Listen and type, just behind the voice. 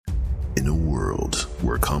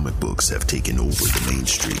where comic books have taken over the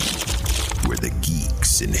mainstream, where the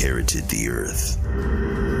geeks inherited the earth,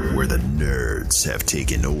 where the nerds have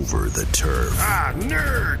taken over the turf. Ah,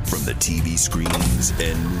 nerds! From the TV screens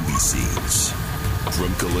and movie scenes.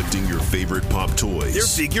 From collecting your favorite pop toys. They're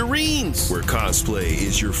figurines! Where cosplay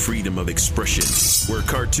is your freedom of expression. Where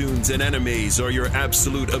cartoons and animes are your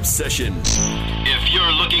absolute obsession. If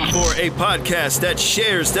you're looking for a podcast that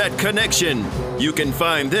shares that connection, you can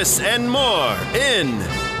find this and more in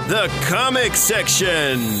the comic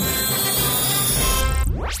section.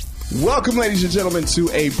 Welcome, ladies and gentlemen, to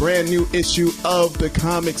a brand new issue of the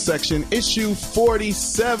comic section, issue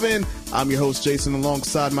 47. I'm your host, Jason,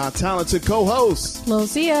 alongside my talented co-host, Lil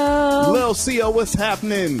Co. Lil Co, what's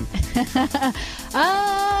happening?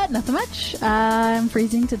 Nothing much. I'm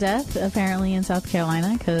freezing to death, apparently, in South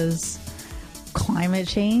Carolina, because climate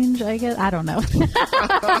change, I guess. I don't know.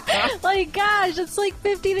 Like, gosh, it's like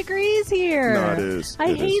 50 degrees here. No, it is.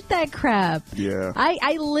 I hate that crap. Yeah.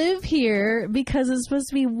 I live here because it's supposed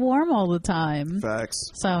to be warm all the time.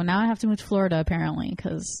 Facts. So now I have to move to Florida, apparently,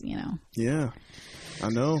 because, you know. Yeah. I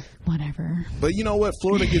know. Whatever. But you know what?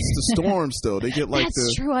 Florida gets the storms, though. They get like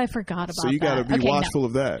That's true. I forgot about that. So you got to be watchful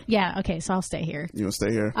of that. Yeah. Okay. So I'll stay here. You want to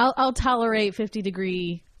stay here? I'll tolerate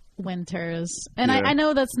 50-degree winters, and yeah. I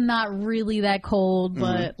know that's not really that cold,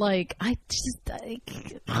 but like I just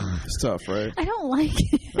it's tough, right? I don't like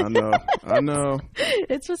it. I know.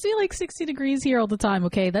 It's supposed to be like 60 degrees here all the time.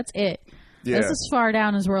 Okay, that's it. Yeah. That's as far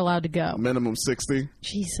down as we're allowed to go. Minimum 60.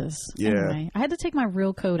 Jesus. Yeah. Anyway, I had to take my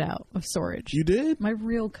real coat out of storage. You did? My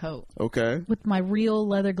real coat. Okay. With my real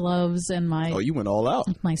leather gloves and my you went all out.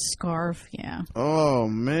 my scarf. Yeah. Oh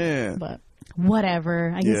man. But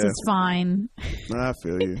whatever. I guess it's fine. I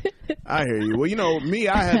feel you. I hear you. Well, you know, me,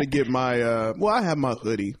 I had to get my I have my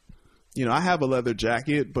hoodie. You know, I have a leather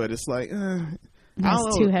jacket, but it's like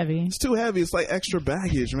it's too heavy. It's too heavy. It's like extra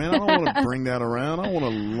baggage, man. I don't want to bring that around. I don't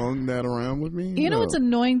want to lug that around with me. You know what's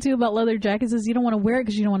annoying too about leather jackets is you don't want to wear it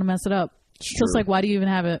because you don't want to mess it up. So it's like, why do you even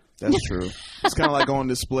have it? That's true. It's kind of like on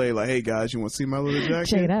display, like, hey guys, you want to see my leather jacket?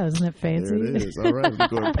 Check it out, isn't it fancy? There it is. All right, let me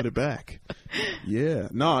go ahead and put it back. Yeah.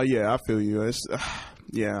 No, yeah, I feel you. It's,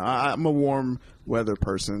 I'm a warm weather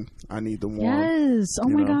person. I need the warm. Yes. Oh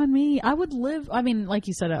my God, me. I would live, I mean, like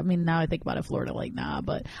you said, I mean, now I think about it, Florida, like, nah,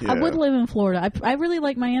 but I would live in Florida. I really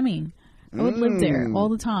like Miami. I would live there all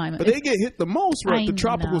the time. But they get hit the most, right? The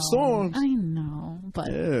tropical storms. I know.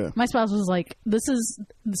 But my spouse was like,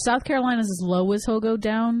 South Carolina's as low as he'll go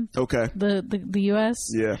down. Okay. The U.S.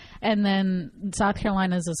 Yeah. And then South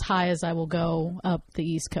Carolina's as high as I will go up the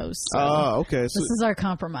East Coast. So okay. So this is our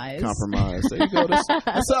compromise. There you go.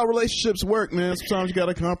 That's how relationships work, man. Sometimes you got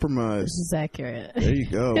to compromise. This is accurate. There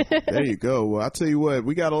you go. Well, I'll tell you what,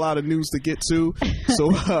 we got a lot of news to get to.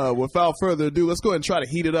 So without further ado, let's go ahead and try to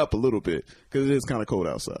heat it up a little bit because it is kind of cold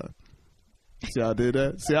outside. See how I did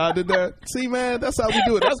that? See, man, that's how we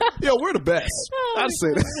do it. We're the best. I'd say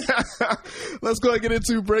that. Let's go ahead and get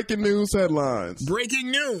into breaking news headlines.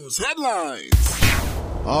 Breaking news headlines.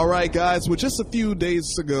 All right, guys. Well, just a few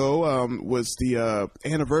days ago was the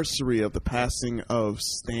anniversary of the passing of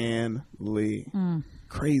Stan Lee.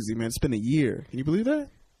 Crazy, man. It's been a year. Can you believe that?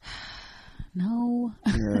 No.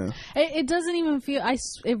 Yeah. It doesn't even feel,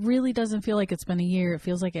 it really doesn't feel like it's been a year. It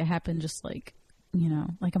feels like it happened just like,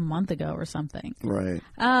 like a month ago or something. Right.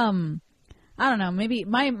 I don't know. Maybe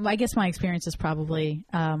I guess my experience is probably,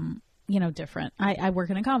 different. I work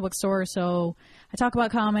in a comic book store, so I talk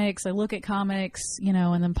about comics. I look at comics,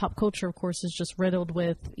 and then pop culture, of course, is just riddled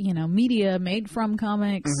with, media made from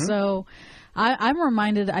comics. Mm-hmm. So I'm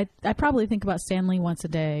reminded, I probably think about Stan Lee once a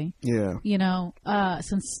day. Yeah.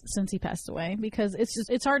 Since he passed away, because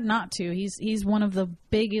it's hard not to. He's one of the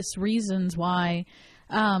biggest reasons why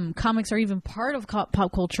comics are even part of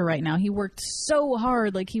pop culture right now. He worked so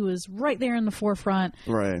hard, like he was right there in the forefront.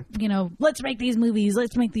 Right. Let's make these movies,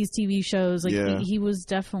 let's make these TV shows. Like he was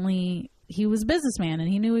definitely, he was a businessman and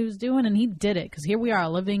he knew what he was doing and he did it. Because here we are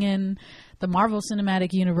living in the Marvel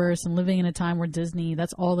Cinematic Universe and living in a time where Disney,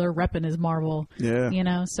 that's all they're repping is Marvel.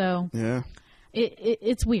 Yeah. So yeah.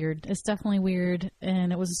 It's weird. It's definitely weird.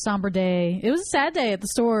 And it was a somber day. It was a sad day at the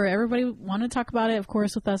store. Everybody wanted to talk about it, of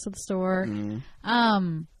course, with us at the store. Mm.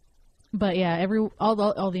 But yeah,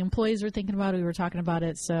 all the employees were thinking about it. We were talking about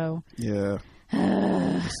it. So yeah,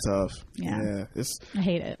 it's tough. Yeah. I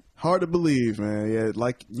hate it. Hard to believe, man. Yeah.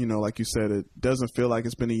 Like you said, it doesn't feel like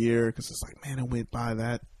it's been a year because it's like, man, it went by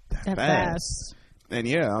that fast. And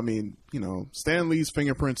yeah, I mean, Stan Lee's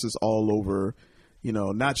fingerprints is all over,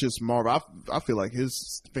 not just Marvel. I feel like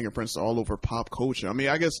his fingerprints are all over pop culture. I mean,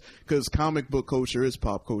 I guess because comic book culture is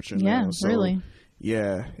pop culture now. Yeah, so, really.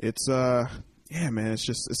 Yeah, it's man,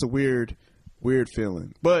 it's a weird Weird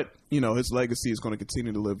feeling. But, his legacy is going to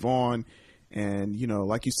continue to live on. And,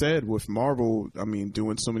 like you said, with Marvel, I mean,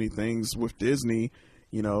 doing so many things with Disney,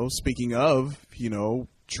 speaking of,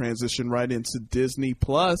 transition right into Disney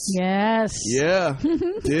Plus. Yes. Yeah.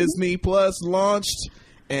 Disney Plus launched.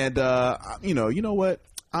 And, you know what?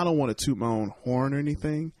 I don't want to toot my own horn or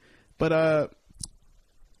anything, but,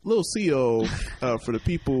 little CO, for the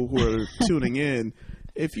people who are tuning in,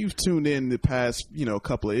 if you've tuned in the past,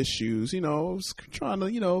 couple of issues, trying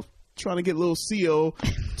to get little CO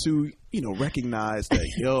to, recognize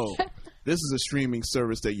that, this is a streaming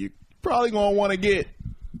service that you probably gonna want to get.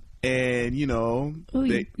 And, Ooh,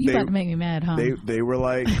 you about to make me mad, huh? They were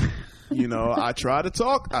like, I tried to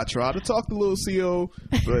talk to little CO,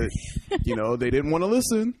 but, they didn't want to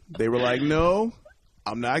listen. They were like, no,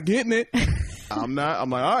 I'm not getting it. I'm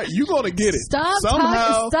like, all right, you gonna get it. Stop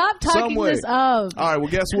talking this up. All right, well,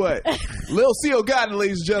 guess what? Lil CO got it,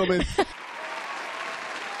 ladies and gentlemen.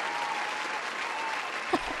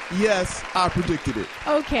 Yes, I predicted it.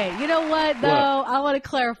 Okay, you know what, though? I want to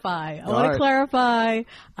clarify.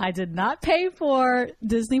 I did not pay for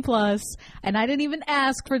Disney Plus, and I didn't even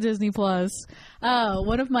ask for Disney Plus.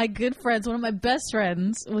 One of my good friends, one of my best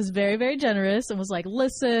friends, was very, very generous and was like,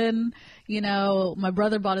 listen, my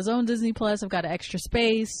brother bought his own Disney Plus. I've got extra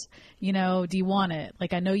space. Do you want it?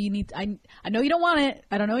 Like, I know you need, I know you don't want it.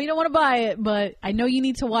 I don't know you don't want to buy it, but I know you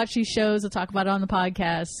need to watch these shows and talk about it on the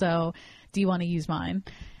podcast. So do you want to use mine?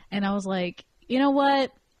 And I was like, you know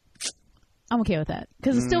what? I'm okay with that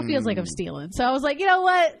because it still feels like I'm stealing. So I was like, you know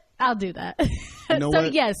what? I'll do that.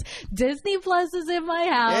 What? Yes, Disney Plus is in my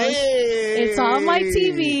house. Hey! It's on my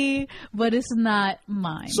TV, but it's not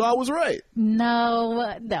mine. So I was right.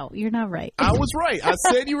 No, you're not right. I was right. I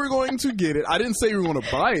said you were going to get it. I didn't say you were going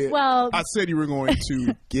to buy it. Well, I said you were going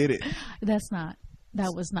to get it. That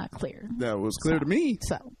was not clear. That was clear to me.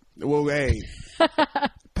 So. Well, hey,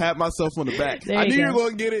 pat myself on the back. I knew you were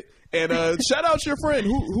going to get it. And shout out to your friend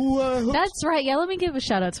who That's right. Yeah, let me give a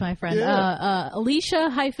shout out to my friend. Yeah.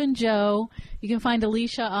 Alicia-Joe. You can find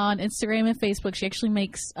Alicia on Instagram and Facebook. She actually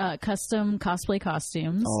makes custom cosplay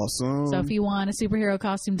costumes. Awesome. So if you want a superhero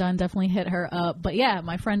costume done, definitely hit her up. But yeah,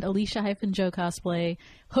 my friend Alicia-Joe Cosplay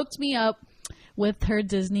hooked me up with her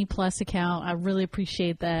Disney Plus account. I really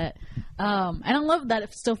appreciate that. And I love that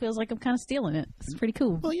it still feels like I'm kind of stealing it. It's pretty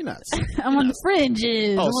cool. Well, you're not. I'm on the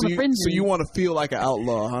fringes. So you want to feel like an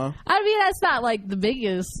outlaw, huh? I mean, that's not like the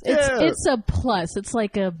biggest. It's a plus. It's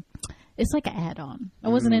like an add-on. I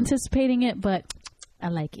wasn't anticipating it, but I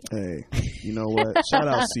like it. Hey, you know what? Shout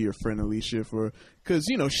out to your friend Alicia because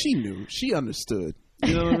she knew, she understood.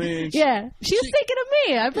 You know what I mean? Yeah. She was thinking of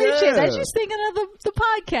me. I appreciate that. She's thinking of the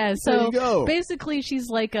podcast. So there you go. Basically, she's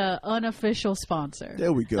like a unofficial sponsor.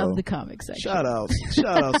 There we go. Of the comic section. Shout out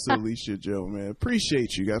to Alicia Joe, man.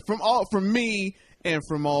 Appreciate you guys. From me and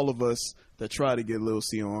from all of us that try to get Lil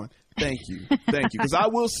C on. Thank you. Because I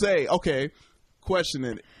will say, okay,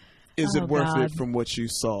 questioning, is it worth it from what you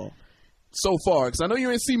saw so far? Because I know you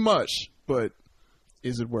ain't see much, but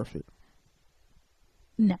is it worth it?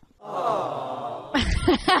 No.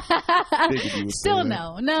 Still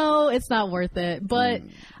no, it's not worth it. But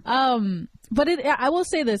I will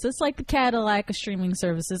say this: it's like the Cadillac of streaming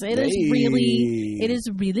services. It is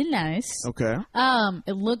really nice. Okay.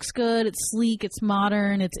 It looks good. It's sleek. It's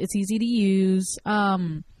modern. It's easy to use.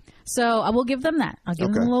 So I will give them that. I'll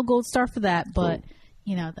give them a little gold star for that. But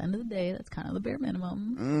at the end of the day, that's kind of the bare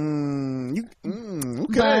minimum.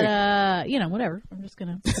 Okay. But whatever. I'm just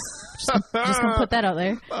gonna put that out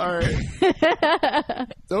there. All right.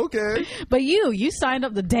 Okay. But you signed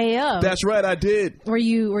up the day of. That's right, I did. Were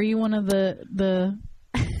you one of the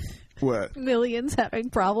what? Millions having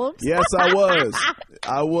problems? Yes, I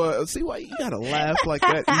was. See why you gotta laugh like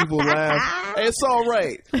that evil laugh? It's all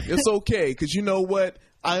right. It's okay, because you know what?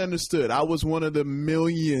 I understood. I was one of the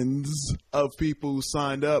millions of people who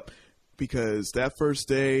signed up because that first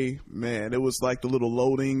day, man, it was like the little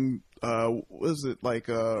loading. What is it like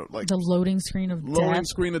the loading screen of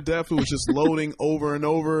death? It was just loading over and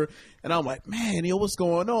over, and I'm like, man, what's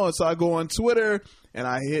going on? So I go on Twitter and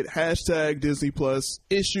I hit hashtag Disney Plus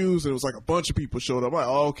issues, and it was like a bunch of people showed up. I'm like,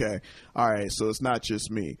 oh, okay, all right, so it's not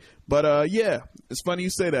just me. But yeah, it's funny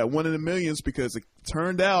you say that, one in the millions, because it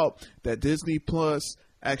turned out that Disney Plus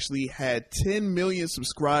actually had 10 million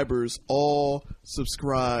subscribers all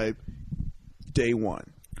subscribe day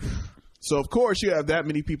one. So of course you have that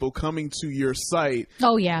many people coming to your site.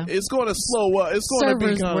 Oh yeah, it's going to slow up. It's going to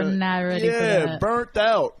be servers were not ready for that. burnt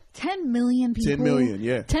out. 10 million people. 10 million,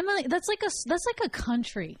 yeah. 10 million. That's like a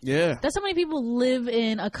country. Yeah. That's how many people live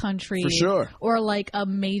in a country. For sure. Or like a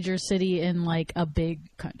major city in like a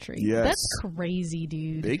big country. Yes. That's crazy,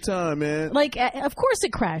 dude. Big time, man. Like, of course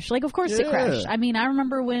it crashed. Like, of course it crashed. I mean, I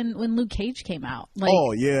remember when Luke Cage came out. Like,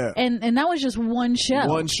 oh, yeah. And that was just one show.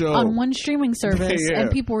 One show. On one streaming service. Yeah.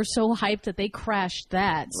 And people were so hyped that they crashed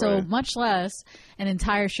that. So Right. much less an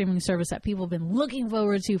entire streaming service that people have been looking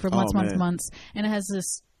forward to for months. And it has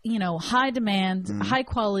this, high demand, high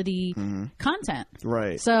quality content.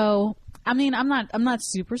 Right. So, I mean, I'm not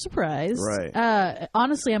super surprised. Right.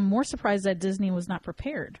 Honestly, I'm more surprised that Disney was not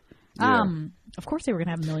prepared. Yeah. Of course they were going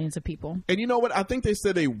to have millions of people. And you know what? I think they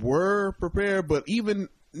said they were prepared, but even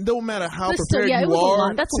no matter how But still, prepared yeah, it you was a are,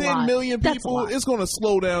 lot. That's a 10 lot. million That's a people, lot. it's going to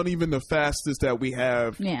slow down even the fastest that we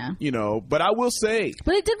have. Yeah. But I will say,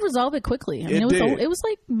 But it did resolve it quickly. I mean, It it was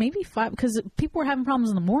like maybe 5 because people were having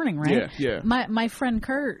problems in the morning, right? Yeah. My friend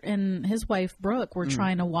Kurt and his wife Brooke were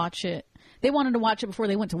trying to watch it. They wanted to watch it before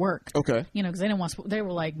they went to work. Okay. Because they didn't want. They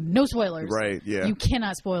were like, no spoilers. Right, yeah. You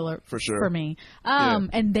cannot spoil it For sure. for me. Yeah.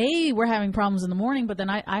 And they were having problems in the morning, but then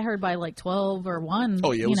I heard by like 12 or 1.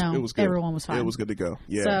 oh yeah, it was good. Everyone was fine. It was good to go.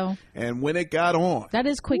 Yeah. So- and when it got on, That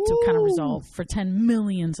is quick to kind of resolve for 10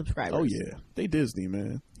 million subscribers. oh yeah, they Disney,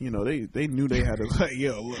 man. They knew they had to like,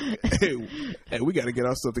 yo, look, hey, we got to get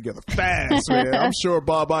our stuff together fast, man. I'm sure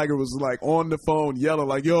Bob Iger was like on the phone yelling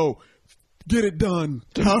like, yo, get it done.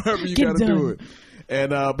 However you got to do it. And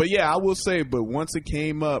but yeah, I will say, but once it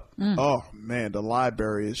came up, oh man, the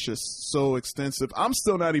library is just so extensive. I'm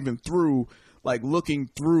still not even through like looking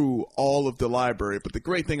through all of the library. But the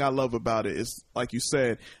great thing I love about it is, like you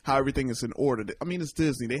said, how everything is in order. I mean, it's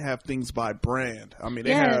Disney. They have things by brand. I mean,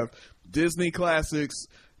 they have Disney classics,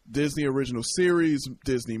 Disney original series,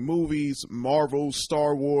 Disney movies, Marvel,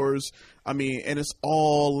 Star Wars. I mean, and it's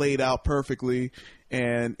all laid out perfectly.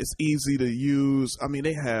 And it's easy to use. I mean,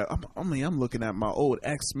 I'm looking at my old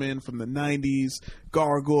X-Men from the 90s,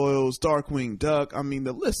 Gargoyles, Darkwing Duck. I mean,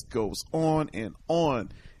 the list goes on and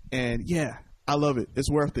on. And yeah, I love it. It's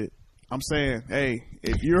worth it. I'm saying, hey,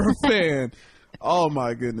 if you're a fan, oh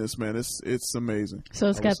my goodness, man, it's amazing. So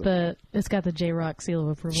it's got the J-Rock seal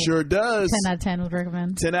of approval. Sure does. 10 out of 10 would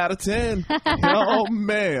recommend. 10 out of 10. Oh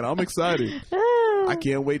man, I'm excited. I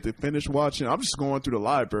can't wait to finish watching. I'm just going through the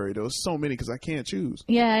library. There's so many because I can't choose.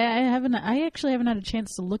 Yeah, I actually haven't had a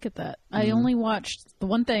chance to look at that. I only watched the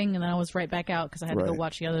one thing and then I was right back out because I had to go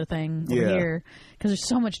watch the other thing over here because there's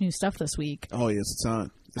so much new stuff this week. Oh yeah, it's a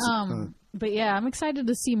ton. But yeah, I'm excited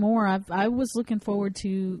to see more. I was looking forward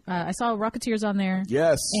to. I saw Rocketeers on there.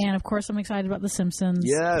 Yes. And of course, I'm excited about The Simpsons.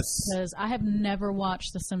 Yes. Because I have never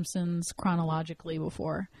watched The Simpsons chronologically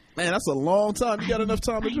before. Man, that's a long time. You got enough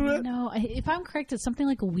time to do that? No, if I'm correct, it's something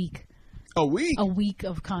like a week. A week? A week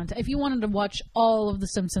of content. If you wanted to watch all of The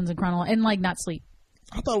Simpsons in chronology and like not sleep.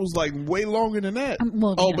 I thought it was like way longer than that.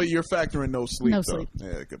 But you're factoring no sleep. No though. sleep.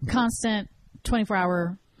 Yeah, good. Constant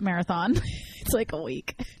 24-hour marathon. It's like a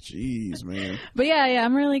week. Jeez, man. But yeah,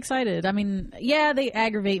 I'm really excited. I mean, yeah, they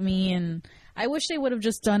aggravate me, and I wish they would have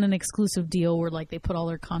just done an exclusive deal where like they put all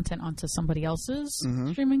their content onto somebody else's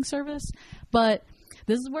streaming service. But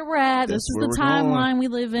this is where we're at. This is the timeline we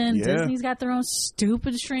live in. Yeah. Disney's got their own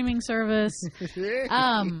stupid streaming service.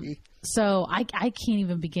 So I can't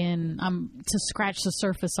even begin to scratch the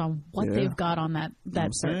surface on what they've got on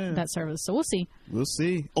that service. So we'll see. We'll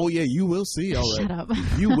see. Oh yeah, you will see. All right. Shut up.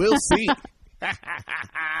 You will see.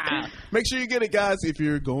 Make sure you get it, guys. If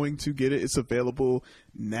you're going to get it, it's available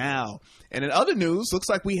now. And in other news, looks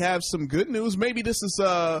like we have some good news. Maybe this is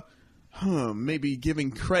maybe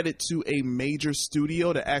giving credit to a major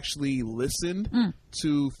studio that actually listened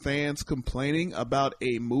to fans complaining about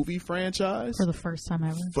a movie franchise For the first time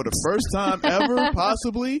ever. For the first time ever,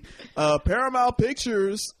 possibly. Paramount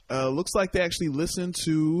Pictures looks like they actually listened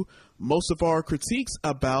to most of our critiques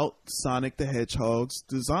about Sonic the Hedgehog's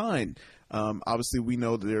design. Obviously, we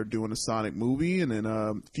know that they're doing a Sonic movie, and then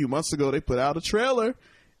a few months ago, they put out a trailer.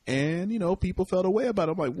 And, people felt away about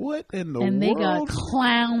it. I'm like, what in the world? And they got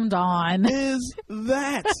clowned on. Is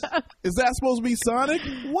that? Is that supposed to be Sonic?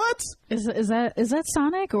 What? Is that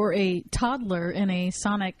Sonic or a toddler in a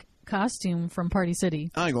Sonic costume from Party City?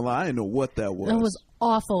 I ain't gonna lie, I didn't know what that was. That was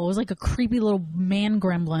awful. It was like a creepy little man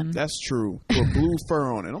gremlin. That's true. With blue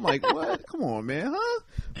fur on it. I'm like, what? Come on, man, huh?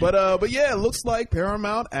 But yeah, it looks like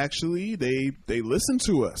Paramount actually they listened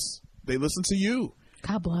to us. They listened to you.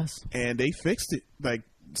 God bless. And they fixed it. Like,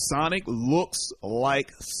 Sonic looks like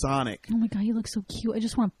Sonic. Oh my god, he looks so cute. I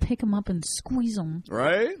just want to pick him up and squeeze him.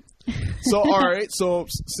 Right? So, all right. So,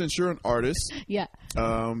 since you're an artist, yeah.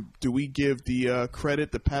 Do we give the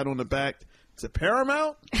credit, the pat on the back to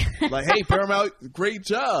Paramount? Like, hey, Paramount, great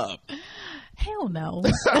job. Hell no.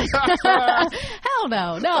 Hell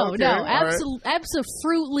no. No, Okay, no. all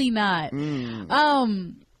Absolutely not. No.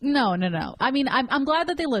 I mean, I'm glad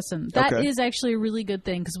that they listened. That is actually a really good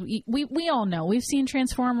thing because we all know. We've seen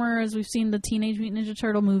Transformers. We've seen the Teenage Mutant Ninja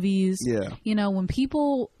Turtle movies. Yeah. You know, when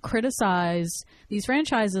people criticize these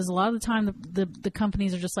franchises, a lot of the time the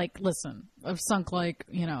companies are just like, listen, I've sunk like,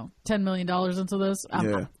 $10 million into this.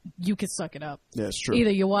 You can suck it up. Yeah, it's true. Either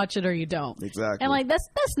you watch it or you don't. Exactly. And like, that's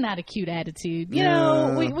not a cute attitude. You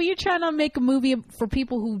know, when you're trying to make a movie for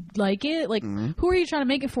people who like it, like, who are you trying to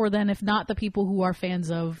make it for then if not the people who are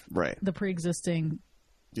fans of the pre-existing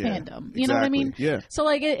fandom? You know what I mean? Yeah. So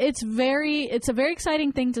like it's a very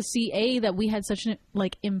exciting thing to see that we had such an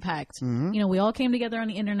impact. You know, we all came together on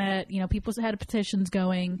the internet. You know, people had petitions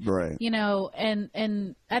going. Right. You know,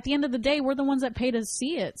 and at the end of the day, we're the ones that pay to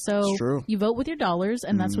see it. So you vote with your dollars,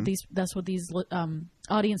 and that's what these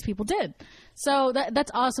audience people did. So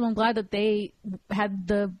that's awesome. I'm glad that they had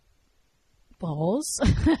the balls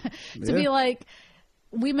to be like,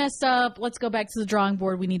 we messed up. Let's go back to the drawing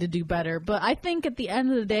board. We need to do better. But I think at the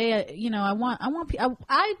end of the day, I want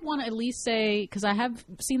to at least say, because I have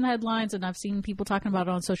seen the headlines and I've seen people talking about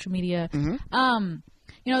it on social media.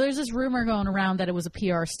 There's this rumor going around that it was a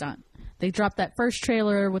PR stunt. They dropped that first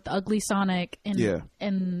trailer with the ugly Sonic,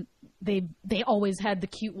 and they always had the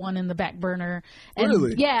cute one in the back burner. And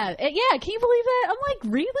really? Yeah. Can you believe that? I'm like,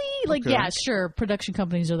 really? Like, yeah, sure. Production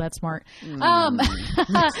companies are that smart.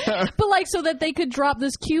 But like, so that they could drop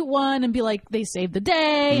this cute one and be like, they saved the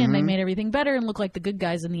day and they made everything better and look like the good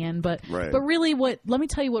guys in the end. But really, let me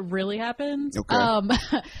tell you what really happened.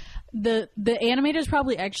 The animators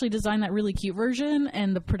probably actually designed that really cute version,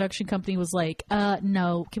 and the production company was like,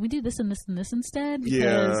 no, can we do this and this and this instead?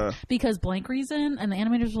 Because blank reason. And the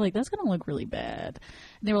animators were like, that's gonna look really bad.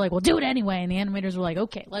 And they were like, well, do it anyway. And the animators were like,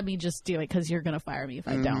 okay, let me just do it because you're gonna fire me if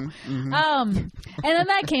I don't. And then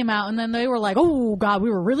that came out, and then they were like, oh god, we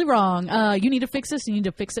were really wrong. You need to fix this, you need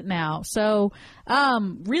to fix it now. So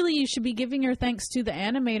really, you should be giving your thanks to the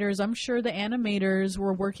animators. I'm sure the animators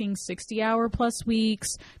were working 60-hour plus weeks,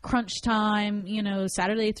 crunch time,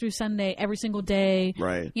 Saturday through Sunday, every single day.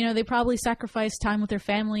 Right. They probably sacrificed time with their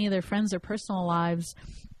family, their friends, their personal lives,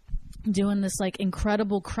 doing this like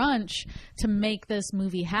incredible crunch to make this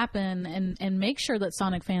movie happen and make sure that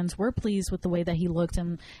Sonic fans were pleased with the way that he looked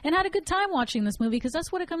and had a good time watching this movie, because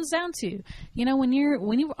that's what it comes down to. When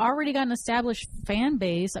you've already got an established fan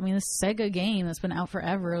base, I mean, this Sega game that's been out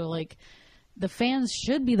forever, like, the fans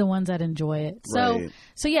should be the ones that enjoy it. So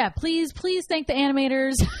yeah, please thank the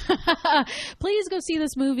animators. Please go see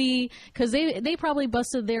this movie, because they probably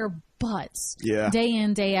busted their butts day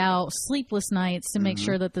in, day out, sleepless nights to make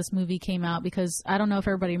sure that this movie came out, because I don't know if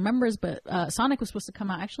everybody remembers, but Sonic was supposed to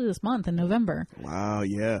come out actually this month in November. Wow,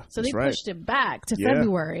 yeah. So they pushed it back to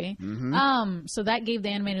February. So that gave the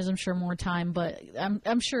animators, I'm sure, more time, but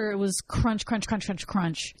I'm sure it was crunch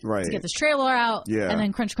to get this trailer out, and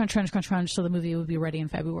then crunch so the movie would be ready in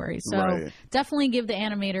February. So definitely give the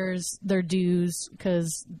animators their dues,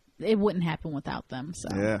 because it wouldn't happen without them. So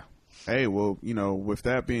yeah. Hey, well, with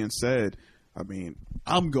that being said, I mean,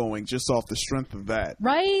 I'm going just off the strength of that.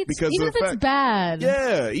 Right? Because even if it's bad.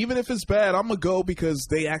 Yeah, even if it's bad, I'm going to go because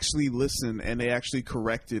they actually listened and they actually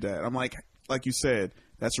corrected that. I'm like you said,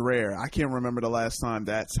 that's rare. I can't remember the last time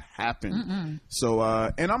that's happened. So,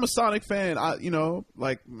 and I'm a Sonic fan. I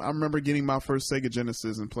remember getting my first Sega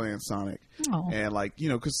Genesis and playing Sonic. And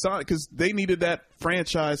because they needed that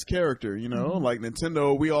franchise character, like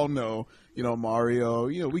Nintendo, we all know, Mario,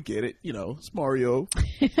 we get it, it's Mario.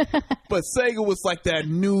 But Sega was like that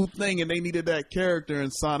new thing, and they needed that character,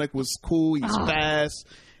 and Sonic was cool. He's fast.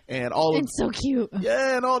 And it's so cute.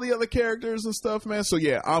 Yeah, and all the other characters and stuff, man. So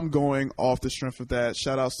yeah, I'm going off the strength of that.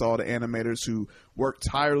 Shout outs to all the animators who worked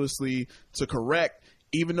tirelessly to correct,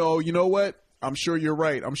 even though, you know what? I'm sure you're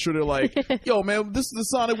right. I'm sure they're like, yo, man, this is the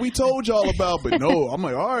Sonic we told y'all about. But no, I'm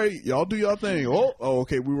like, all right, y'all do y'all thing. Oh,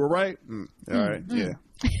 okay, we were right. All right, yeah.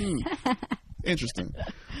 Interesting.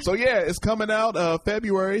 So yeah, it's coming out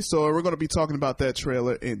February, so we're going to be talking about that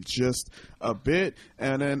trailer in just a bit.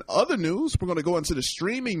 And then other news, we're going to go into the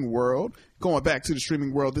streaming world. Going back to the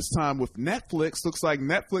streaming world, this time with Netflix. Looks like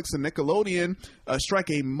Netflix and Nickelodeon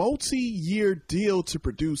strike a multi-year deal to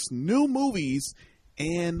produce new movies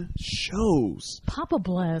and shows. Papa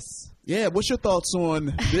bless. Yeah, what's your thoughts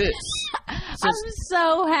on this? I'm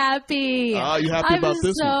so happy. You happy about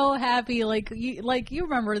this one? I'm so happy. Like you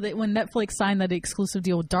remember that when Netflix signed that exclusive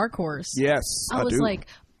deal with Dark Horse? Yes, I was do. like,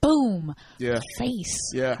 boom, Yeah.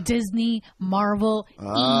 face. Yeah. Disney, Marvel,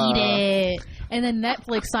 eat it. And then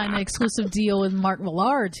Netflix signed an exclusive deal with Mark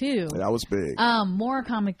Millar too. That was big. More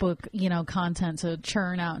comic book, content to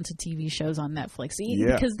churn out into TV shows on Netflix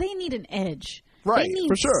because they need an edge. Right, they need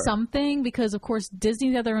for sure. something because, of course,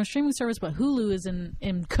 Disney's got their own streaming service, but Hulu is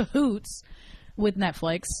in cahoots with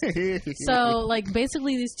Netflix. So,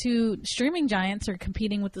 basically these two streaming giants are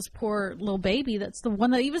competing with this poor little baby that's the one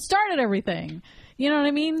that even started everything. You know what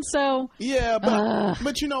I mean? So yeah,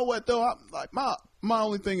 but you know what though? My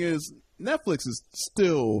only thing is Netflix is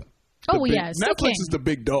still. It's still Netflix king. is the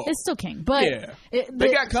big dog. It's still king, but they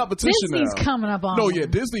got competition Disney's now. coming up on. No, them. yeah,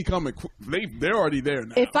 Disney coming. They're already there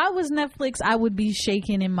now. If I was Netflix, I would be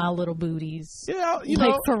shaking in my little booties. Yeah,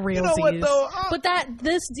 for realsies. You know what though? But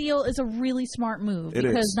this deal is a really smart move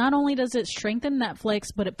because not only does it strengthen Netflix,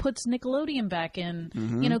 but it puts Nickelodeon back in.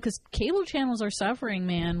 Because cable channels are suffering,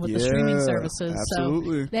 man, with the streaming services.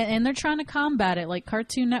 Absolutely. So, and they're trying to combat it. Like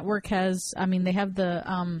Cartoon Network has. I mean, they have the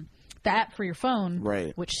app for your phone,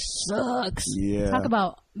 right? Which sucks. Yeah. Talk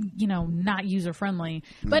about not user friendly.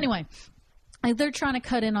 But anyway. They're trying to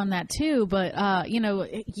cut in on that too, but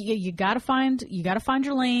you gotta find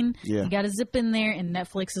your lane. Yeah. You gotta zip in there, and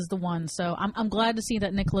Netflix is the one. So I'm glad to see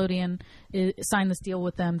that Nickelodeon signed this deal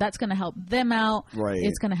with them. That's going to help them out. Right.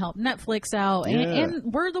 It's going to help Netflix out, and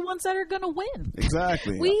we're the ones that are going to win.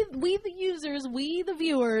 Exactly. we the users, we the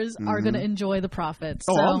viewers are going to enjoy the profits.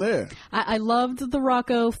 Oh, so I'm there. I loved the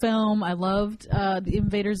Rocco film. I loved the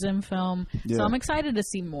Invader Zim film. Yeah. So I'm excited to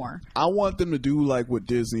see more. I want them to do like what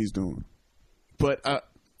Disney's doing. But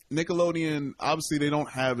Nickelodeon, obviously, they don't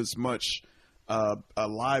have as much a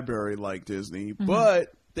library like Disney, but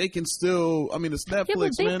they can still. I mean, it's Netflix. Yeah,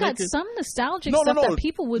 but they've got some nostalgic stuff that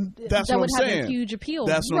people would have a huge appeal.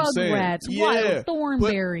 That's what I'm saying. Rugrats, Wild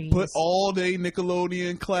Thornberries. Put all day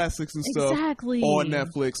Nickelodeon classics and stuff on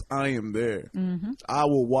Netflix. I am there. I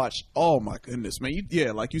will watch. Oh my goodness,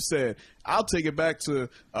 man! Like you said, I'll take it back to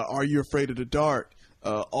Are You Afraid of the Dark?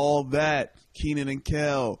 All that, Kenan and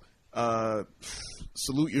Kel.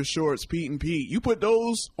 Salute Your Shorts, Pete and Pete. You put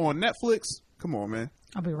those on Netflix, come on, man.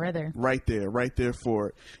 I'll be right there. Right there for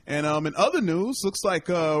it. And in other news, looks like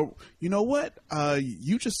you know what?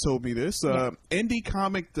 You just told me this. Indie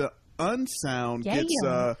comic The Unsound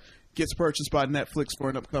gets purchased by Netflix for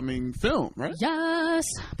an upcoming film, right? Yes,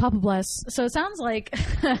 Papa bless. So it sounds like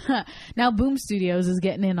now Boom Studios is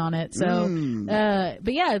getting in on it. So,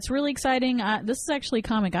 but yeah, it's really exciting. This is actually a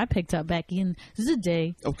comic I picked up back in the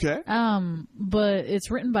day. Okay. But it's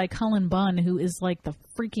written by Cullen Bunn, who is like the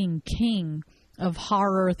freaking king of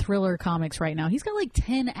horror thriller comics right now. He's got like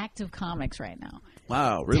 10 active comics right now.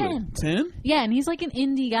 Wow, really? 10? Yeah, and he's like an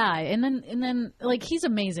indie guy. And then like he's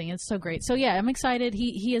amazing. It's so great. So yeah, I'm excited.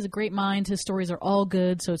 He has a great mind. His stories are all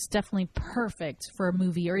good, so it's definitely perfect for a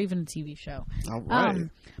movie or even a TV show. All right.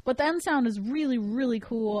 But the Unsound is really, really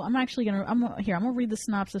cool. I'm gonna read the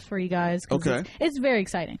synopsis for you guys. Okay. It's very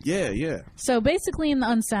exciting. Yeah. So basically in the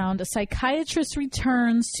Unsound, a psychiatrist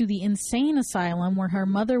returns to the insane asylum where her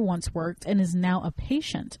mother once worked and is now a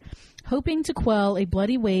patient, hoping to quell a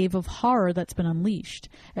bloody wave of horror that's been unleashed.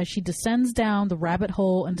 As she descends down the rabbit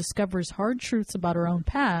hole and discovers hard truths about her own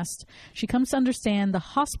past, she comes to understand the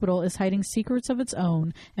hospital is hiding secrets of its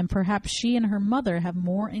own, and perhaps she and her mother have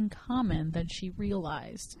more in common than she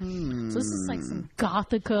realized. So this is like some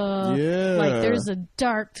Gothica. Yeah. Like there's a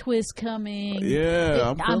dark twist coming.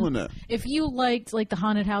 Yeah, I'm feeling that. If you liked like the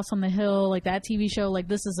Haunted House on the Hill, like that TV show, like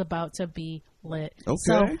this is about to be lit. Okay.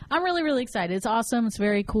 So I'm really, really excited. It's awesome. It's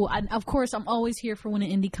very cool. Of course, I'm always here for when an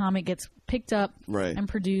indie comic gets picked up and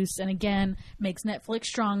produced, and again, makes Netflix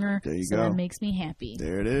stronger. There you so go. That makes me happy.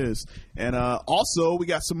 There it is. And also, we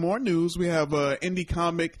got some more news. We have indie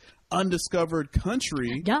comic Undiscovered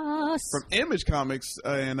Country from Image Comics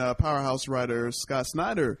and powerhouse writer Scott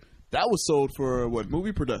Synder. That was sold for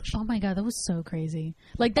movie production? Oh my god, that was so crazy.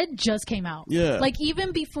 Like that just came out. Yeah. Like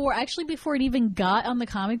even before it even got on the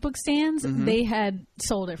comic book stands, they had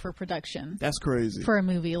sold it for production. That's crazy. For a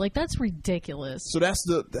movie. Like that's ridiculous. So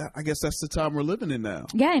I guess that's the time we're living in now.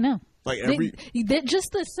 Yeah, I know. Like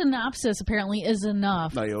just the synopsis apparently is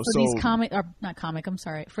enough for these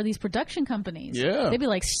for these production companies. Yeah. They'd be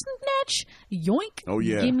like, snatch, yoink, oh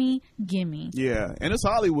yeah, gimme. Yeah, and it's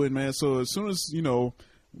Hollywood, man. So as soon as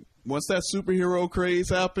once that superhero craze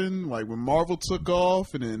happened, like when Marvel took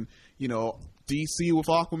off, and then DC with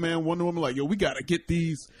Aquaman, Wonder Woman, like, yo, we gotta get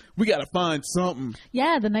these. We gotta find something.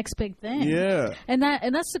 Yeah, the next big thing. Yeah, and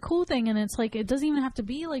that's the cool thing. And it's like it doesn't even have to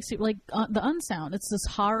be like the Unsound. It's this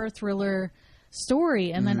horror thriller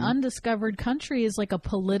story, and then Undiscovered Country is like a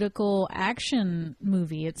political action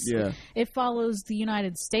movie. It follows the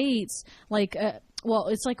United States, like well,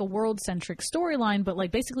 it's like a world-centric storyline, but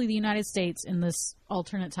like basically the United States in this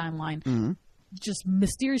alternate timeline just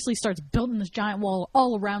mysteriously starts building this giant wall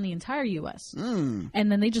all around the entire U.S. And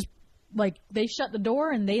then they just they shut the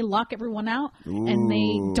door and they lock everyone out. Ooh. And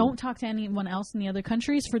they don't talk to anyone else in the other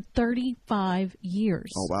countries for 35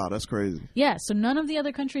 years. Oh, wow. That's crazy. Yeah. So none of the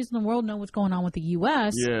other countries in the world know what's going on with the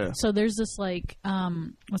U.S. Yeah. So there's this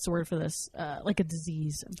what's the word for this? Like a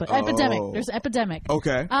disease, but epidemic. There's an epidemic.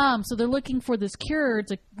 Okay. So they're looking for this cure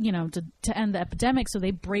to end the epidemic. So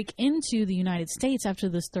they break into the United States after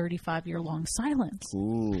this 35-year-long silence.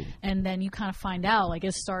 Ooh. And then you kind of find out,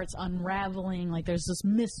 it starts unraveling. There's this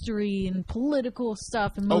mystery and political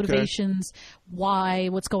stuff and motivations,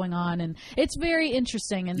 what's going on, and it's very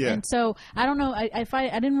interesting. And so I don't know. I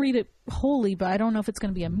didn't read it wholly, but I don't know if it's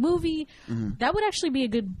going to be a movie. That would actually be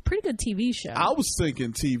pretty good TV show. I was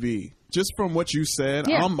thinking TV. Just from what you said,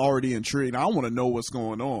 I'm already intrigued. I want to know what's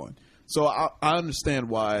going on. So I understand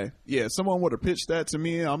why. Yeah, someone would have pitched that to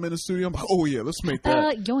me. I'm in the studio. I'm like, oh yeah, let's make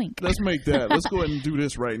that. Yoink. Let's make that. Let's go ahead and do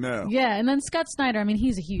this right now. Yeah, and then Scott Synder.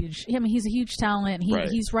 He's a huge talent.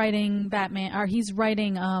 He's writing Batman, or he's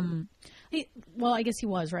writing I guess he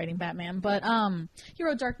was writing Batman, but he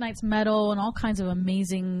wrote Dark Knight's Metal and all kinds of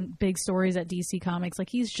amazing big stories at DC Comics.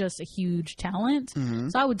 He's just a huge talent.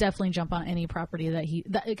 So I would definitely jump on any property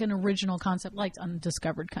that an original concept like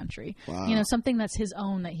Undiscovered Country. Wow. Something that's his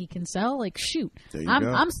own that he can sell. Shoot,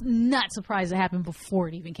 I'm not surprised it happened before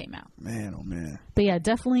it even came out. Man, oh man. But yeah,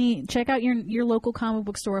 definitely check out your local comic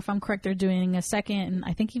book store. If I'm correct, they're doing a second and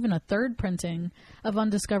I think even a third printing of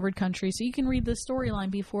Undiscovered Country, so you can read the storyline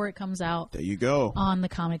before it comes out. There you go. On the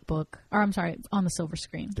comic book, or I'm sorry, on the silver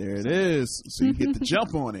screen. There it is. So you get to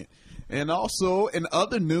jump on it. And also, in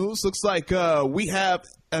other news, looks like we have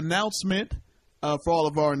announcement for all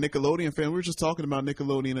of our Nickelodeon fans. We were just talking about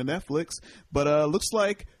Nickelodeon and Netflix, but looks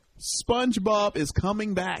like SpongeBob is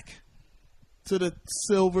coming back to the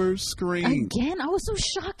silver screen. Again? I was so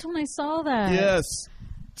shocked when I saw that. Yes.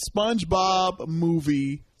 Spongebob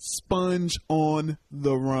movie, Sponge on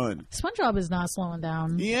the Run. SpongeBob is not slowing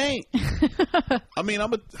down. He ain't.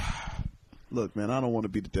 Look, man, I don't want to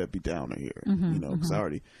be the Debbie Downer here, because I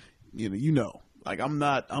already, I'm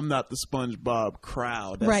not the SpongeBob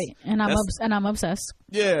crowd. Right, and I'm obsessed.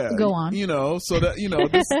 Yeah. Go on. So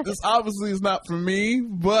that, this obviously is not for me,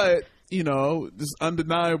 but, this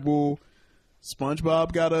undeniable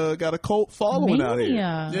SpongeBob got a cult following out here.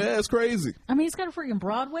 Yeah, it's crazy. He's got a freaking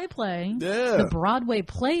Broadway play. Yeah. The Broadway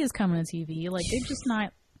play is coming to TV. They're just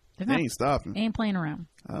not. They ain't stopping. Ain't playing around.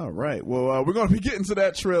 All right. Well, we're going to be getting to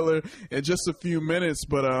that trailer in just a few minutes,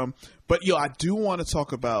 but I do want to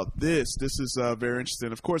talk about this. This is very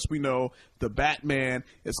interesting. Of course, we know the Batman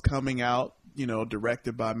is coming out.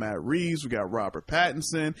 Directed by Matt Reeves. We got Robert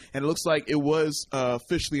Pattinson, and it looks like it was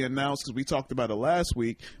officially announced because we talked about it last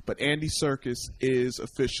week. But Andy Serkis is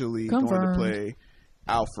officially going to play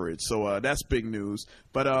Alfred, so that's big news.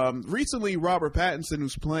 But recently, Robert Pattinson,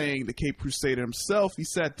 who's playing the Cape Crusader himself, he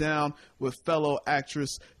sat down with fellow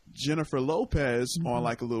actress Jennifer Lopez on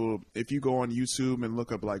a little, if you go on YouTube and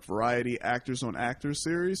look up variety actors on actors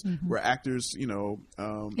series where actors,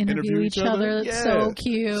 interview each other. That's so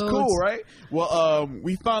cute. It's cool, right? Well,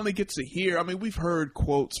 we finally get to hear, we've heard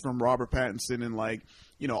quotes from Robert Pattinson in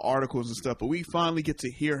articles and stuff, but we finally get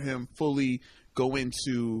to hear him fully go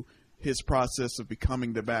into his process of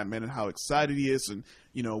becoming the Batman and how excited he is and,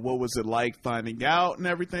 what was it like finding out and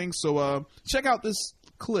everything. So, check out this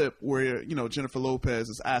clip where Jennifer Lopez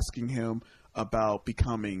is asking him about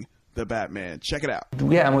becoming the Batman. Check it out.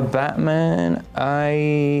 Yeah, and with Batman,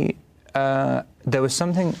 there was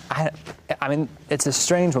something. It's a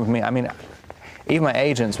strange one for me. Even my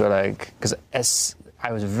agents were because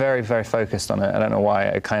I was very, very focused on it. I don't know why.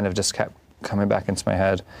 It kind of just kept coming back into my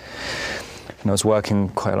head, and I was working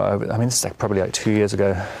quite a lot. This is probably 2 years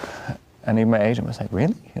ago. And even my agent was like,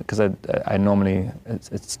 really? Because I normally,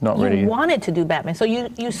 it's not really... You wanted to do Batman, so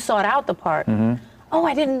you sought out the part. Mm-hmm. Oh,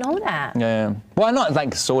 I didn't know that. Yeah. Well, I'm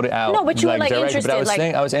not sought it out. No, but you were interested. But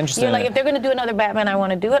I was interested You're in it. If they're going to do another Batman, I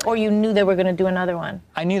want to do it, or you knew they were going to do another one?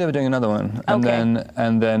 I knew they were doing another one.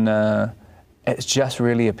 And then it's just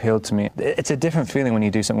really appealed to me. It's a different feeling when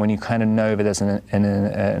you do something, when you kind of know that there's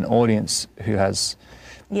an audience who has...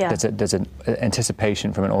 Yeah. There's an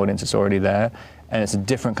anticipation from an audience that's already there, and it's a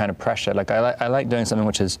different kind of pressure. I like doing something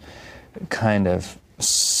which is kind of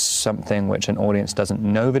something which an audience doesn't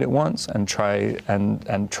know that it wants, and try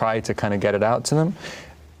to kind of get it out to them,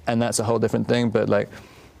 and that's a whole different thing. But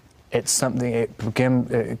it's something.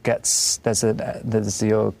 It gets there's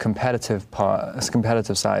your competitive part, it's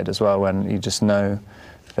competitive side as well, when you just know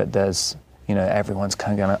that there's everyone's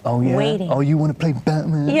kind of going, oh yeah, waiting. Oh, you want to play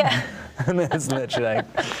Batman? Yeah. And it's literally like,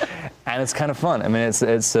 and it's kind of fun. I mean,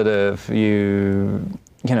 it's sort of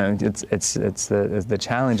you know, it's the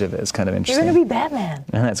challenge of it is kind of interesting. You're gonna be Batman.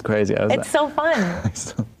 And that's crazy. It's so fun.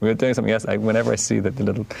 We were doing something else. Whenever I see the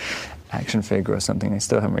little action figure or something, I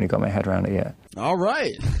still haven't really got my head around it yet. All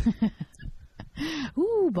right.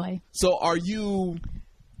 Ooh, boy. So are you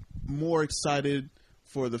more excited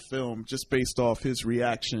for the film just based off his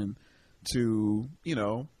reaction to, you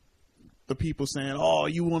know, the people saying, oh,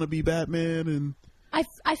 you want to be Batman? And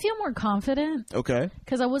I feel more confident. Okay.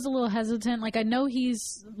 Because I was a little hesitant. Like, I know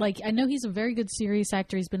he's a very good serious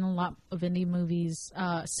actor. He's been in a lot of indie movies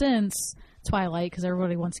since Twilight, because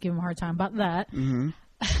everybody wants to give him a hard time about that. Mm-hmm.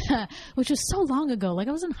 Which was so long ago. Like,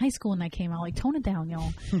 I was in high school when that came out. Like, tone it down,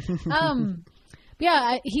 y'all.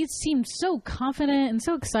 He seemed so confident and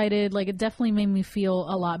so excited. Like, it definitely made me feel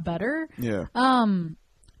a lot better. Yeah.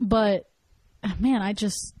 But man,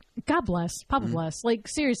 God bless, Papa bless. Like,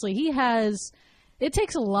 seriously, it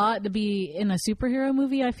takes a lot to be in a superhero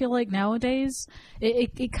movie, I feel like, nowadays.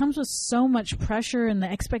 It comes with so much pressure, and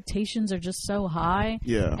the expectations are just so high.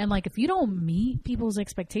 Yeah. And, like, if you don't meet people's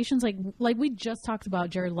expectations, like we just talked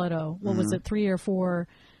about Jared Leto, what was it, 3 or 4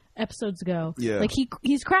 episodes ago? Yeah. Like,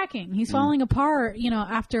 he's cracking. He's falling apart, you know,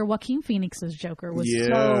 after Joaquin Phoenix's Joker was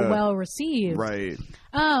so well received. Right.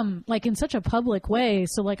 Like, in such a public way.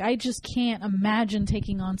 So, like, I just can't imagine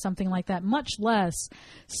taking on something like that, much less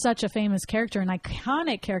such a famous character, an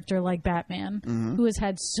iconic character like Batman, who has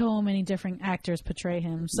had so many different actors portray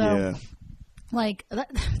him. So, like,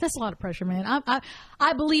 that's a lot of pressure, man.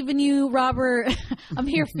 I believe in you, Robert. I'm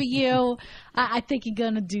here for you. I think you're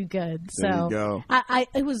gonna do good. There so you go.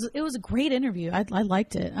 it was a great interview. I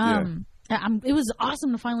liked it. It was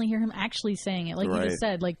awesome to finally hear him actually saying it. Like you just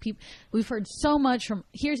said, like, we've heard so much from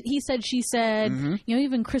he said, she said, you know,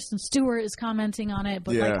 even Kristen Stewart is commenting on it,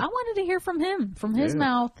 but like, I wanted to hear from him, from his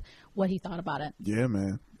mouth, what he thought about it. Yeah,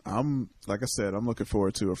 man. Like I said, I'm looking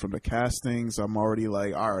forward to it. From the castings, I'm already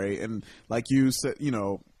like, all right. And like you said, you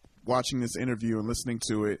know, watching this interview and listening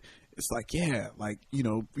to it, it's like, yeah, like, you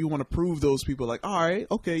know, you want to prove those people, like, all right,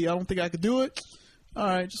 okay, y'all don't think I could do it? All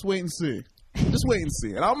right, just wait and see. Just wait and see.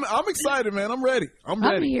 And I'm excited, man. I'm ready. I'm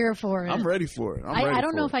here for it. I'm ready for it. I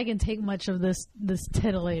don't know if I can take much of this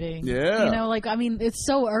titillating. Yeah. You know, like, I mean, it's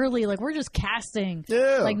so early. Like, we're just casting.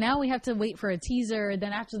 Yeah. Like, now we have to wait for a teaser.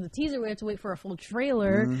 Then after the teaser, we have to wait for a full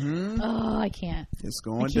trailer. Oh, I can't. It's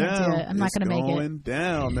going I can't down. do it. I'm not going to make it. It's going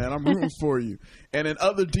down, man. I'm rooting for you. And in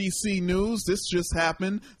other DC news, this just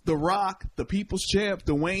happened. The Rock, the People's Champ,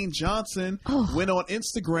 Dwayne Johnson, went on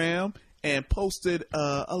Instagram and posted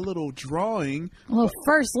a little drawing. A little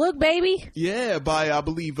first look, baby. Yeah, by, I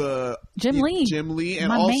believe, Jim Lee. Jim Lee. And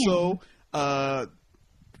my also, I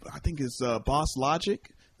think it's Boss Logic.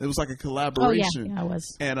 It was like a collaboration. Yeah, it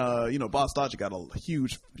was. And, you know, Boss Logic got a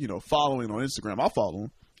huge, you know, following on Instagram. I'll follow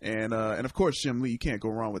him. And of course, Jim Lee, you can't go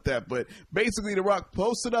wrong with that. But basically, The Rock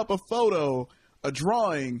posted up a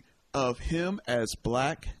drawing of him as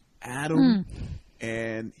Black Adam.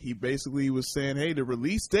 And he basically was saying, hey, the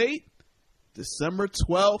release date, December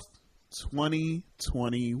 12th,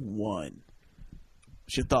 2021.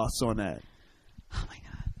 What's your thoughts on that? Oh my God.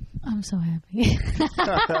 I'm so happy.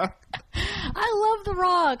 I love The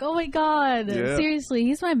Rock. Oh my God. Yeah. Seriously,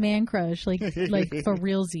 he's my man crush. Like for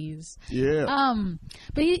realsies. Yeah.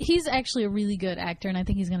 But he's actually a really good actor, and I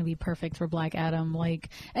think he's going to be perfect for Black Adam. Like,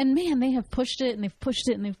 and man, they have pushed it and they've pushed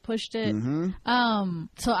it and they've pushed it.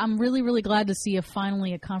 So I'm really, really glad to see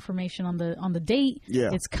finally a confirmation on the date. Yeah.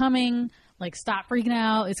 It's coming. Like, stop freaking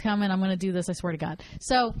out. It's coming. I'm going to do this. I swear to God.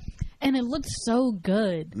 So, and it looked so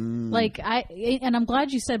good. Like, and I'm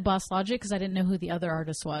glad you said Boss Logic, because I didn't know who the other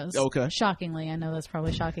artist was. Okay. Shockingly. I know that's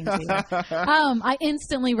probably shocking to you. I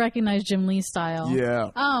instantly recognized Jim Lee's style. Yeah.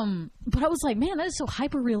 But I was like, man, that is so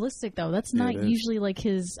hyper realistic, though. That's not usually like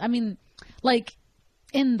his, I mean, like,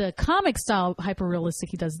 in the comic style, hyper realistic,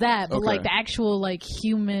 he does that, but like the actual like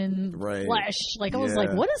human flesh, like I was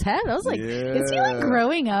like, what is that? I was like, is he like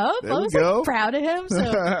growing up? There I was like proud of him. So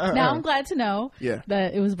now I'm glad to know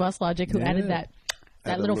that it was Boss Logic who added that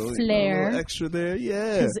little flair, little extra there.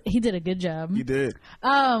 Yeah, he did a good job. He did.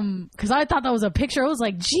 Because I thought that was a picture. I was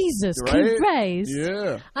like, Jesus Christ.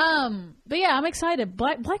 Yeah. But yeah, I'm excited.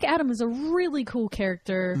 Black Adam is a really cool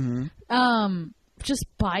character. Just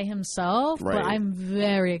by himself, but I'm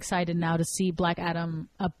very excited now to see Black Adam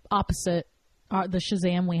opposite the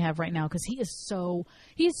Shazam we have right now, because he's so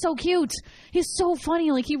cute, he's so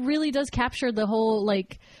funny, like he really does capture the whole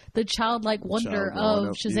like the childlike wonder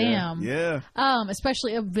of Shazam,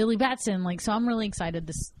 especially of Billy Batson. Like, so I'm really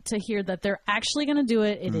excited to hear that they're actually going to do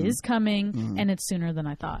it. It is coming, and it's sooner than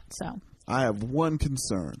I thought. So I have one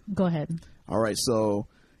concern. Go ahead. All right, so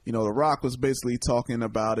you know, The Rock was basically talking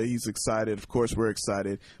about it. He's excited. Of course, we're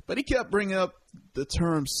excited. But he kept bringing up the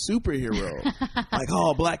term superhero. Like,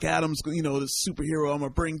 oh, Black Adam's, you know, the superhero I'm going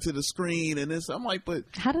to bring to the screen. And this, I'm like, but.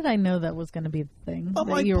 How did I know that was going to be the thing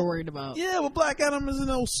that you were worried about? Yeah, but Black Adam isn't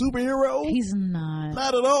no superhero. He's not.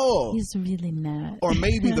 Not at all. He's really not. Or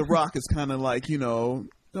maybe The Rock is kind of like, you know,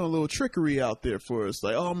 a little trickery out there for us.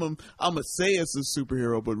 Like, oh, I'm gonna say it's a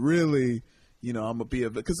superhero, but really, you know, I'm gonna be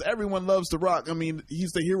because everyone loves The Rock. I mean,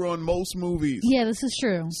 he's the hero in most movies. Yeah, this is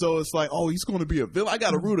true. So it's like, oh, he's gonna be a villain. I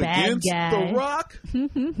gotta root against The Rock. I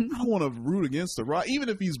don't want to root against The Rock, even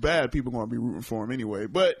if he's bad. People are gonna be rooting for him anyway.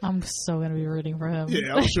 But I'm so gonna be rooting for him.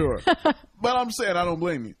 Yeah, I'm sure. But I'm saying I don't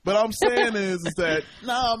blame you. But I'm saying is that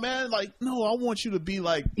nah, man, like no, I want you to be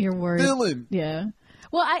like your villain. Yeah.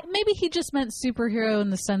 Well, maybe he just meant superhero in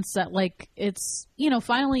the sense that, like, it's, you know,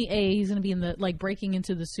 finally, he's going to be in the, like, breaking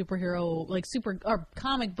into the superhero, like, or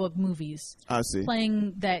comic book movies. I see.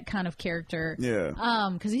 Playing that kind of character. Yeah.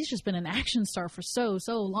 Because he's just been an action star for so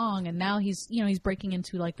long, and now he's breaking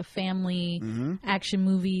into, like, the family action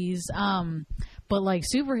movies. But, like,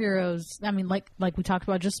 superheroes, I mean, like we talked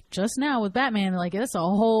about just now with Batman, like, it's a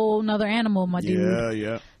whole nother animal, my dude.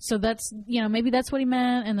 Yeah. So that's, you know, maybe that's what he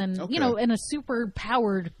meant. And then, you know, in a super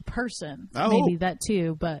powered person, maybe that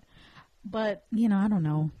too. But, you know, I don't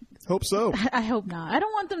know. Hope so. I hope not. I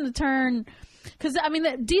don't want them to turn, because, I mean,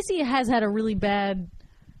 DC has had a really bad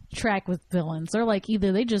track with villains. They're like,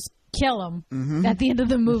 either they just kill them at the end of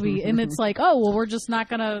the movie, and it's like, oh, well, we're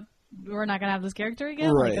not gonna have this character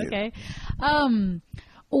again. Right. Like, okay.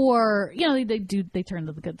 Or, you know, they turn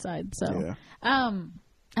to the good side. So,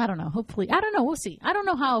 I don't know. Hopefully, I don't know. We'll see. I don't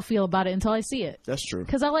know how I'll feel about it until I see it. That's true.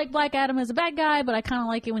 Because I like Black Adam as a bad guy, but I kind of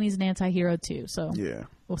like it when he's an anti-hero too. So yeah,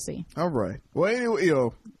 we'll see. All right. Well, anyway, you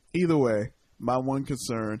know, either way, my one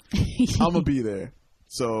concern, I'm gonna be there.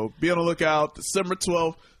 So be on the lookout. December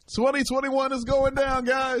 12th, 2021 is going down,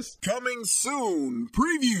 guys. Coming soon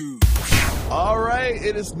previews. All right,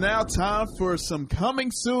 it is now time for some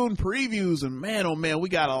coming soon previews, and man, oh man, we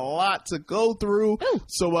got a lot to go through. Ooh.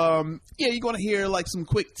 So, yeah, you're gonna hear like some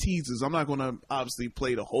quick teasers. I'm not gonna obviously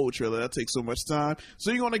play the whole trailer; that takes so much time.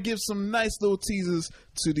 So you're gonna give some nice little teasers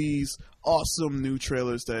to these awesome new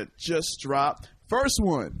trailers that just dropped. First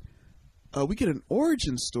one, we get an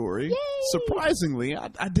origin story. Yay! Surprisingly,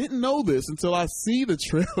 I didn't know this until I see the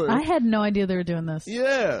trailer. I had no idea they were doing this.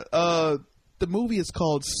 Yeah, the movie is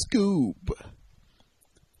called SCOOB.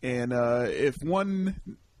 And if one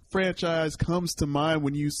franchise comes to mind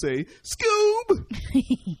when you say SCOOB,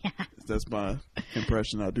 yeah. That's my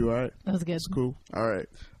impression. I do all right. That was good. It's cool. All right.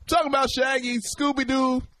 I'm talking about Shaggy,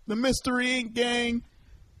 Scooby-Doo, the Mystery Inc. gang.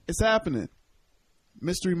 It's happening.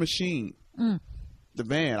 Mystery Machine. The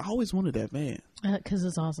van. I always wanted that van. Because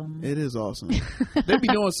it's awesome. It is awesome. They be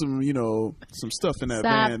doing some, you know, some stuff in that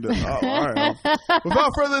Stop. van. All right.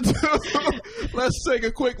 Without further ado, let's take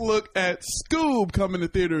a quick look at SCOOB coming to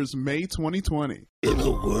theaters May 2020. In a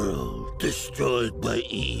world destroyed by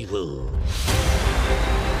evil,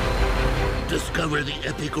 discover the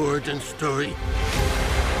epic origin story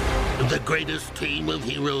of the greatest team of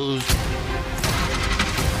heroes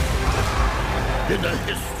in the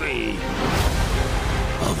history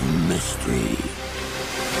of mystery.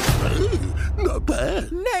 Not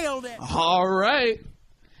bad. Nailed it. All right.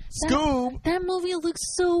 SCOOB. That movie looks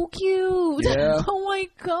so cute. Yeah. Oh my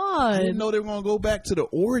I god. didn't know they were going to go back to the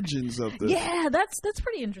origins of this. Yeah, that's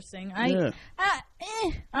pretty interesting. Yeah.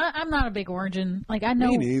 I'm not a big origin. Like I know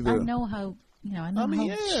Me neither. I know how how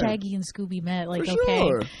yeah. Shaggy and Scooby met. Like, For okay,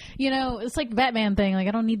 sure. you know, it's like the Batman thing. Like,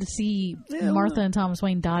 I don't need to see Martha and Thomas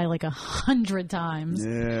Wayne die like 100 times.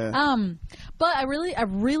 Yeah. But I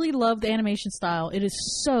really love the animation style. It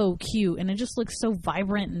is so cute, and it just looks so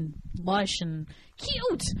vibrant and lush and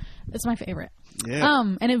cute. It's my favorite. Yeah.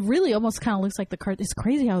 And it really almost kind of looks like the cartoon. It's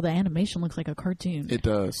crazy how the animation looks like a cartoon. It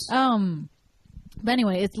does. But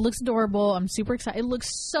anyway, it looks adorable. I'm super excited. It looks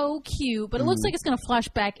so cute, but it looks like it's going to flash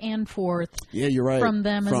back and forth. Yeah, you're right. From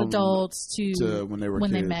them as adults to when they were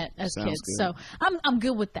when kids. they met as Sounds kids. good. So I'm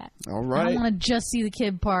good with that. All right. I don't want to just see the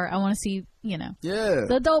kid part. I want to see, Yeah.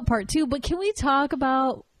 the adult part too. But can we talk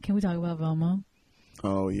about Velma?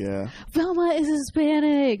 Oh yeah. Velma is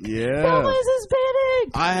Hispanic. Yeah. Velma is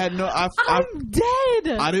Hispanic. I had no. I'm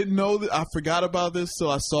dead. I didn't know that. I forgot about this, so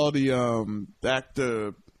I saw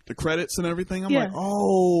the credits and everything. I'm like,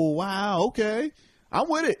 oh wow, okay, I'm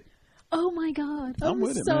with it. Oh my god, I'm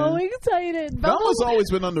with it, so man. excited. Velma's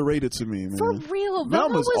always been underrated to me, man. For real,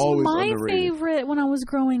 Velma was always my underrated. favorite when I was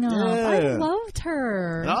growing up. Yeah. I loved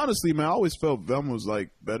her. And honestly, man, I always felt Velma was like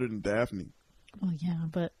better than Daphne. Oh yeah,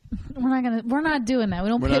 but we're not doing that. We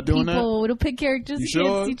don't pit people. We don't pit characters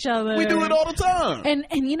against each other. We do it all the time.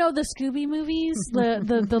 And you know the Scooby movies,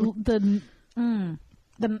 the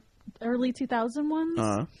early 2000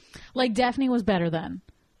 ones. Like Daphne was better then.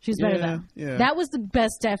 She was better then. Yeah. That was the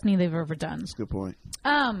best Daphne they've ever done. That's a good point.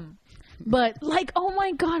 But like, oh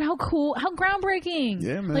my god, how cool, how groundbreaking.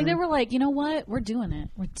 Yeah, man. Like they were like, you know what? We're doing it.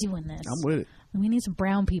 We're doing this. I'm with it. We need some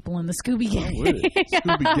brown people in the Scooby gang. I'm with it.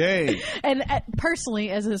 Scooby gang. And personally,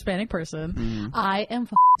 as a Hispanic person, I am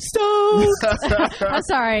stoked. I'm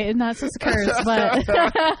sorry, not supposed to curse, but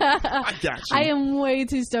I got you. I am way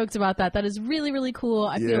too stoked about that. That is really, really cool.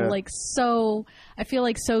 I feel like so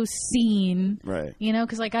seen. Right. You know,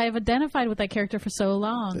 because like I have identified with that character for so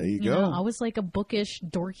long. There you go. Know? I was like a bookish,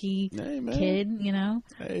 dorky kid, you know?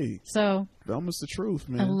 Hey. So Velma's the truth,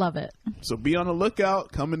 man. I love it. So be on the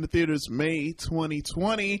lookout. Coming to theaters May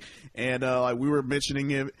 2020. And like we were mentioning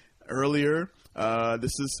it earlier,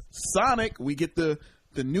 this is Sonic. We get the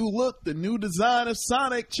new look, the new design of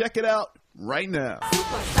Sonic. Check it out right now.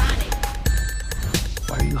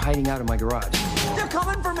 Why are you hiding out in my garage? They're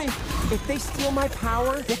coming for me. If they steal my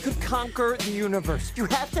power, they could conquer the universe. You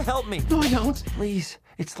have to help me. No, I don't. Please,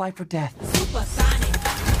 it's life or death.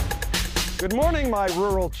 Good morning, my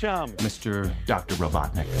rural chum. Mr. Dr.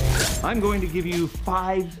 Robotnik. I'm going to give you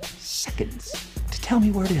 5 seconds to tell me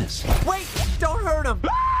where it is. Wait, don't hurt him.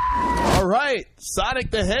 All right, Sonic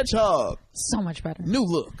the Hedgehog. So much better. New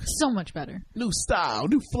look. So much better. New style,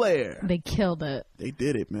 new flair. They killed it. They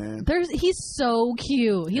did it, man. He's so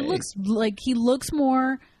cute. He looks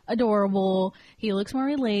more adorable. He looks more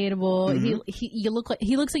relatable. He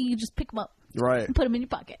looks like you just pick him up. Right. And put them in your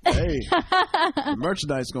pocket. Hey. The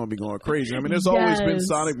merchandise is going to be going crazy. I mean, there's always been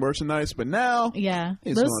Sonic merchandise, but now it's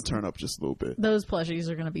going to turn up just a little bit. Those plushies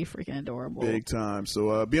are going to be freaking adorable. Big time.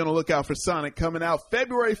 So be on the lookout for Sonic coming out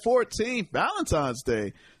February 14th, Valentine's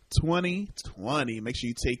Day 2020. Make sure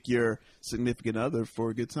you take your significant other for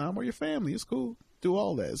a good time or your family. It's cool. Do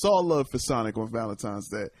all that. It's all love for Sonic on Valentine's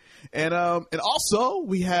Day. And also,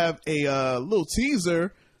 we have a little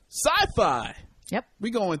teaser, Sci-Fi. Yep.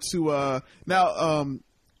 We going to now.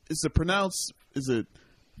 Was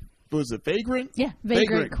it Vagrant? Yeah,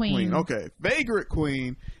 Vagrant Queen. Okay, Vagrant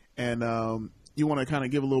Queen, and you want to kind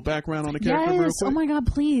of give a little background on the character real quick? Oh my God,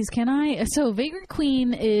 please, can I? So Vagrant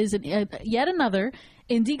Queen is yet another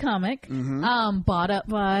indie comic bought up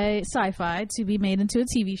by Sci-Fi to be made into a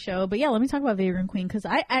TV show. But yeah, let me talk about Vagrant Queen because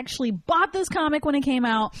I actually bought this comic when it came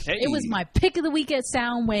out. Hey. It was my pick of the week at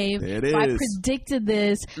Soundwave. It is. I predicted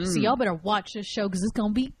this, so y'all better watch this show because it's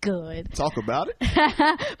gonna be good. Talk about it.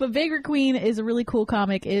 But Vagrant Queen is a really cool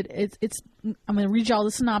comic. It's I'm gonna read y'all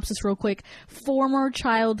the synopsis real quick. Former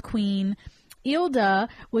child queen Ilda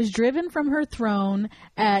was driven from her throne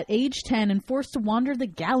at age 10 and forced to wander the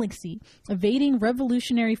galaxy, evading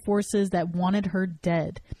revolutionary forces that wanted her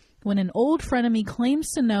dead. When an old frenemy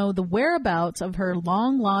claims to know the whereabouts of her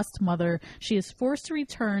long-lost mother, she is forced to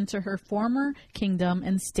return to her former kingdom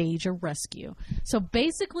and stage a rescue. So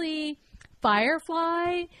basically,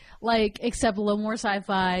 Firefly, like, except a little more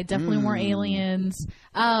sci-fi, definitely more aliens,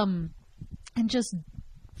 and just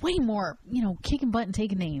way more, kicking butt and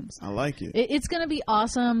taking names. I like it. It's gonna be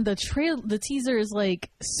awesome. The teaser is like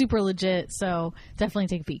super legit, so definitely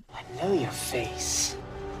take a peek. I know your face.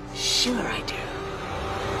 Sure I do.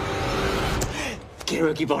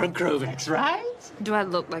 Karaoke bar and Krovex, right? Do I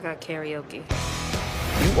look like I karaoke?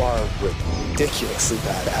 You are ridiculously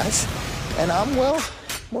badass, and I'm,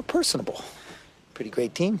 more personable. Pretty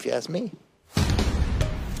great team, if you ask me.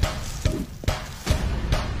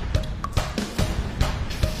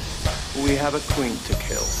 We have a queen to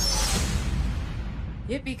kill.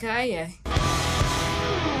 Yippee-ki-yay.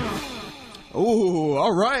 Ooh,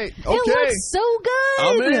 all right. Okay. It looks so good.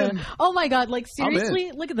 I'm in. Oh my God, like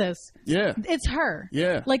seriously, look at this. Yeah. It's her.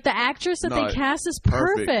 Yeah. Like the actress that they cast is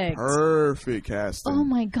perfect. Perfect casting. Oh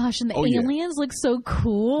my gosh, and the aliens look so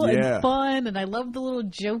cool and fun, and I love the little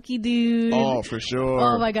jokey dude. Oh, for sure.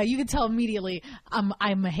 Oh my God, you can tell immediately I'm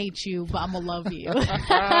gonna hate you, but I'm gonna love you.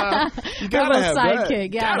 You gotta have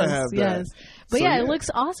sidekick. that. Gotta have that. Yes. But it looks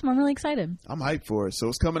awesome. I'm really excited. I'm hyped for it. So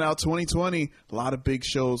it's coming out 2020. A lot of big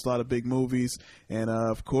shows, a lot of big movies. And,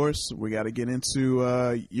 of course, we got to get into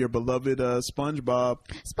your beloved SpongeBob.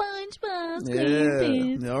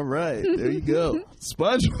 SpongeBob. Yeah. All right. There you go.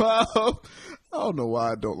 SpongeBob. I don't know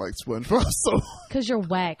why I don't like SpongeBob. Because you're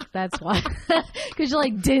whack. That's why. Because you're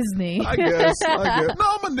like Disney. I guess. No,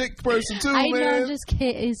 I'm a Nick person too, man. I know, just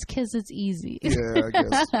because it's easy. Yeah, I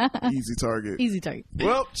guess. Easy target. Easy target.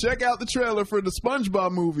 Well, check out the trailer for the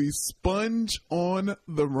SpongeBob movie, Sponge on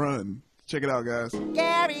the Run. Check it out, guys.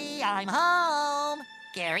 Gary, I'm home.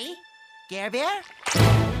 Gary? Gary Bear?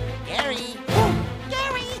 Gary?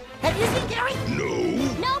 Gary! Have you seen Gary? No.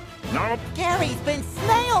 Nope. Nope. Gary's been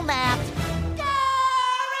snail napped.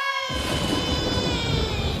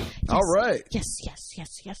 All right. Yes.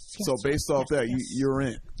 So based off that, you're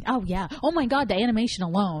in. Oh yeah. Oh my God, the animation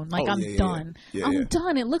alone. Like I'm done. Yeah, I'm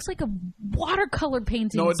done. It looks like a watercolor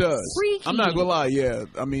painting. No, it does. Freaky. I'm not gonna lie. Yeah,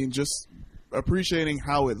 I mean, just appreciating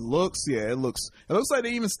how it looks. Yeah, it looks like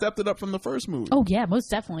they even stepped it up from the first movie. Oh yeah, most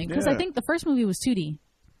definitely. Because I think the first movie was 2D.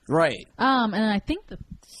 Right. And I think the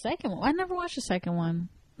second one. I never watched the second one.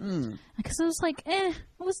 Because it was like, it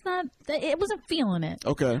wasn't feeling it.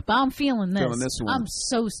 Okay. But I'm feeling this. Feeling this one. I'm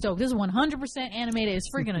so stoked. This is 100% animated. It's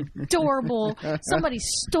freaking adorable. Somebody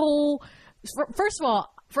stole. First of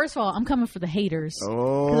all, I'm coming for the haters.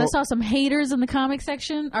 Oh. Because I saw some haters in the comment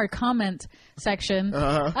section.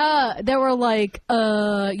 They were like,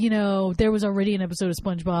 there was already an episode of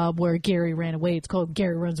SpongeBob where Gary ran away. It's called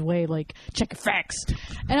Gary Runs Away. Like, check your facts.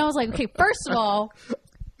 And I was like, okay, first of all,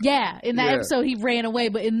 yeah, in that episode he ran away,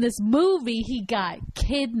 but in this movie he got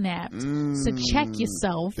kidnapped. So check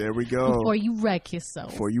yourself. There we go. Before you wreck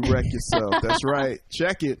yourself. That's right.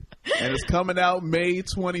 Check it. And it's coming out May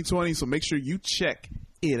 2020, so make sure you check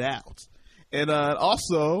it out. And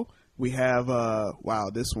also we have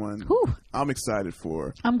this one. Whew. I'm excited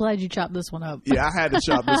for. I'm glad you chopped this one up. Yeah, I had to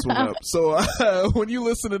chop this one up. So when you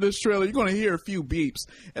listen to this trailer, you're going to hear a few beeps.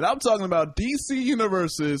 And I'm talking about DC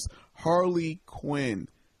Universe's Harley Quinn.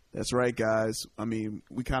 That's right, guys. I mean,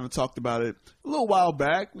 we kind of talked about it a little while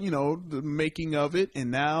back, the making of it.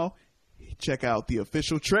 And now, check out the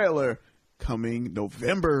official trailer coming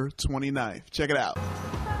November 29th. Check it out.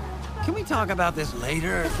 Can we talk about this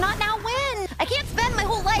later? If not now, when? I can't spend my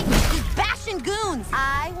whole life just bashing goons.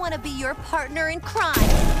 I want to be your partner in crime.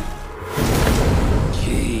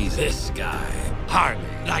 Gee, this guy. Harley,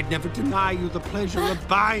 I'd never deny you the pleasure of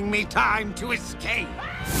buying me time to escape.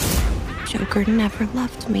 Joker never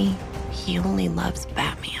loved me. He only loves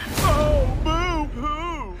Batman. Oh,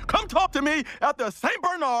 boo-hoo! Come talk to me at the St.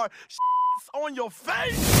 Bernard on your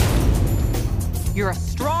face! You're a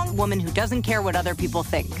strong woman who doesn't care what other people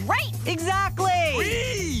think. Right! Exactly!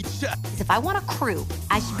 Reach! If I want a crew,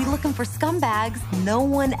 I should be looking for scumbags no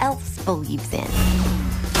one else believes in.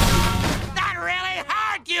 That really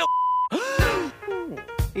hurt you!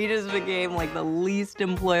 He just became like the least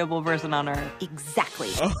employable person on earth. Exactly.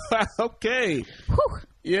 Okay. Whew.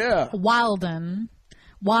 Yeah. Wilden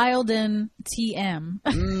TM.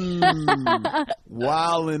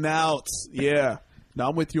 Wildin' out. Yeah. No,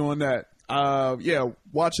 I'm with you on that.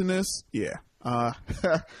 Watching this. Yeah.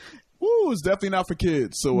 It's definitely not for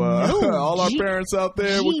kids. So all our parents out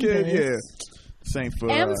there with kids, same for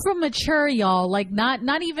M for mature, y'all. Like not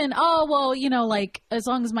even like as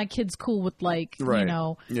long as my kid's cool with like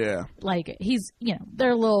like he's they're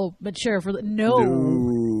a little mature for no.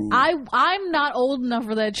 I'm not old enough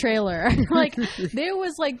for that trailer. Like there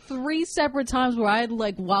was like 3 separate times where I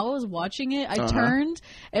like while I was watching it, I turned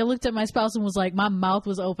and looked at my spouse and was like, my mouth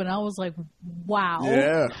was open. I was like, wow.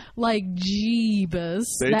 Yeah. Like Jeebus.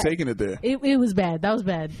 They're taking it there. It was bad. That was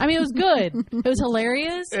bad. I mean, it was good. It was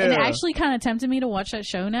hilarious. Yeah. And it actually kind of tempted me to watch that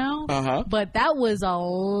show now. But that was a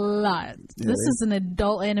lot. Yeah, this is an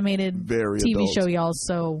adult animated TV show, y'all.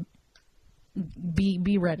 So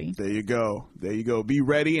be ready. There you go. Be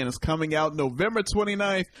ready. And it's coming out November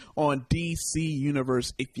 29th on DC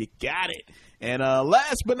Universe if you got it. And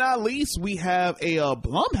last but not least, we have a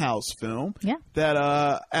Blumhouse film. Yeah. That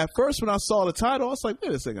at first when I saw the title, I was like,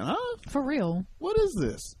 wait a second, huh? For real? What is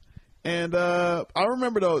this? And I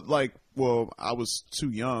remember though, I was too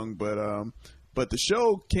young, but the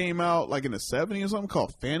show came out like in the 70s or something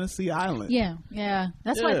called Fantasy Island. Yeah.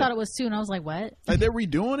 That's what I thought it was too. And I was like, what? Like they're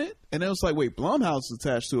redoing it? And it was like, wait, Blumhouse is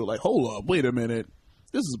attached to it. Like, hold up, wait a minute.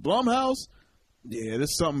 This is Blumhouse? Yeah,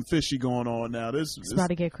 there's something fishy going on now. It's about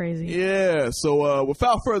to get crazy. Yeah. So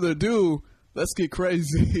without further ado, let's get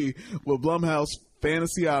crazy with Blumhouse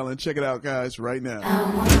Fantasy Island. Check it out, guys, right now.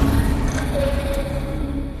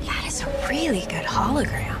 That is a really good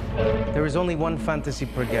hologram. There is only one fantasy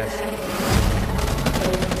per guest.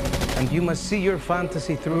 And you must see your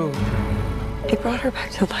fantasy through. It brought her back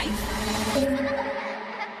to life.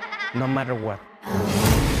 No matter what.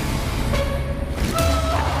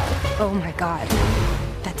 Oh my God.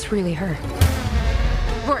 That's really her.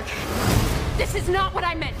 Rourke, this is not what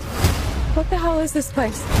I meant. What the hell is this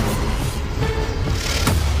place?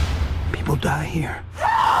 People die here.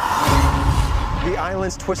 The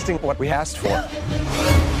island's twisting what we asked for.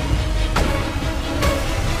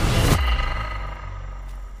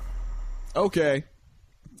 Okay.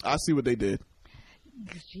 I see what they did.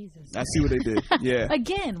 Jesus. I see what they did. Yeah.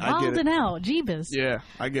 Again, wilding out. Jeebus. Yeah,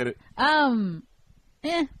 I get it.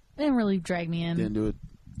 It didn't really drag me in. Didn't do it.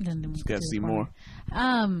 Just gotta see more.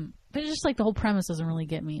 But it's just like the whole premise doesn't really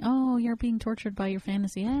get me. Oh, you're being tortured by your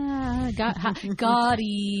fantasy. Gaudy.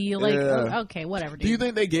 Like, okay, whatever, dude. Do you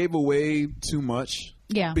think they gave away too much?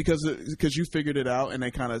 Yeah. Because you figured it out and they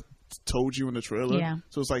kind of told you in the trailer. Yeah.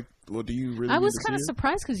 So it's like, well, do you really? I was kind of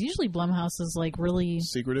surprised because usually Blumhouse is like really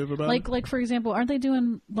secretive about it. Like for example, aren't they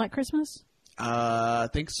doing Black Christmas? I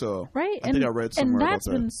think so. Right? I think I read somewhere and that's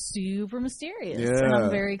about that. been super mysterious. Yeah. And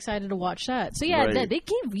I'm very excited to watch that. So yeah, they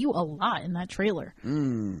gave you a lot in that trailer.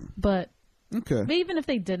 But okay. But even if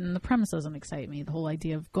they didn't, the premise doesn't excite me. The whole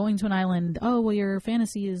idea of going to an island, oh, well, your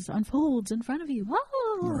fantasy unfolds in front of you.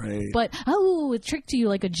 Oh. Right. But, it tricked you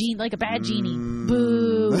like a bad genie.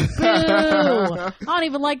 Boo. Boo. I don't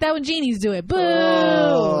even like that when genies do it. Boo.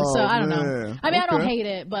 So I don't know. I mean, I don't hate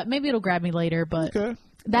it, but maybe it'll grab me later. But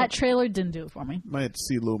that trailer didn't do it for me. Might have to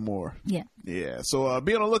see a little more. Yeah. Yeah. So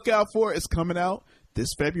be on the lookout for it. It's coming out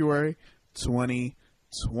this February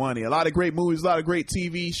 2020. A lot of great movies, a lot of great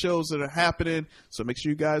TV shows that are happening. So make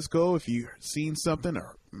sure you guys go. If you've seen something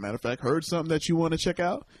or, matter of fact, heard something that you want to check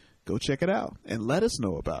out, go check it out and let us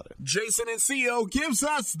know about it. Jason and CO gives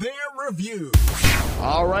us their review.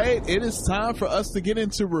 All right. It is time for us to get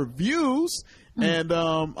into reviews. And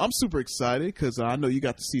I'm super excited because I know you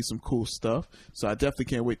got to see some cool stuff. So I definitely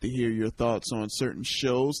can't wait to hear your thoughts on certain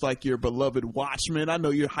shows like your beloved Watchmen. I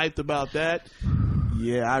know you're hyped about that.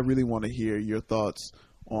 Yeah, I really want to hear your thoughts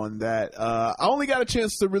on that. I only got a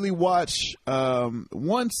chance to really watch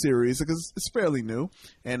one series because it's fairly new,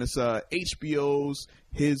 and it's HBO's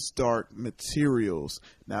His Dark Materials.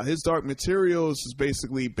 Now, His Dark Materials is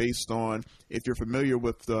basically based on, if you're familiar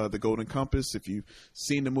with the Golden Compass, if you've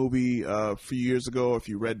seen the movie a few years ago, if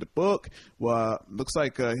you read the book, well, looks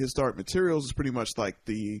like His Dark Materials is pretty much like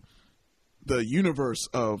the universe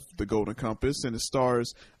of the Golden Compass, and it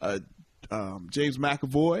stars James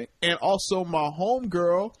McAvoy and also my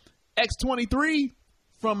homegirl X-23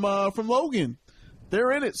 from Logan.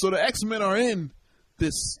 They're in it, so the X-Men are in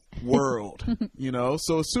this world,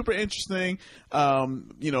 so it's super interesting.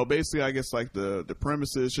 Basically, I guess like the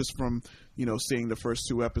premise is just from seeing the first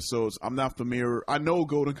 2 episodes. I'm not familiar. I know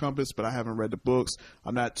Golden Compass, but I haven't read the books.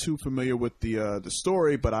 I'm not too familiar with the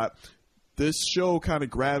story, but this show kind of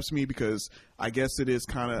grabs me because I guess it is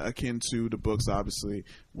kind of akin to the books, obviously,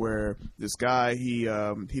 where this guy, he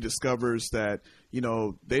discovers that,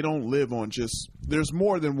 they don't live on there's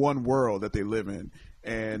more than one world that they live in.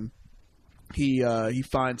 And he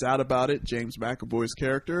finds out about it, James McAvoy's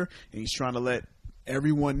character, and he's trying to let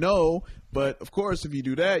everyone know. But of course, if you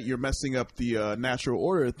do that, you're messing up the natural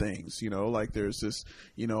order of things. Like there's this,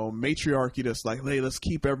 matriarchy that's like, hey, let's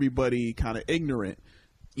keep everybody kind of ignorant,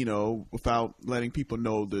 without letting people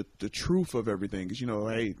know the truth of everything. Because,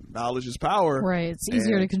 hey, knowledge is power. Right. It's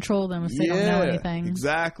easier to control them if they don't know anything.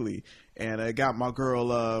 Exactly. And I got my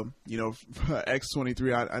girl,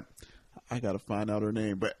 X-23. I got to find out her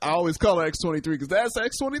name. But I always call her X-23 because that's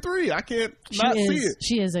X-23. I can't not see it.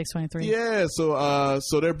 She is X-23. Yeah. So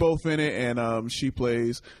they're both in it. And she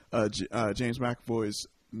plays James McAvoy's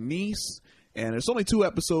niece. And there's only 2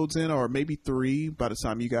 episodes in, or maybe 3 by the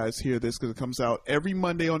time you guys hear this, because it comes out every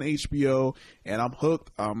Monday on HBO, and I'm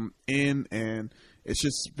hooked. I'm in, and it's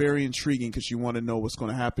just very intriguing because you want to know what's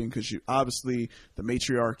going to happen, because obviously the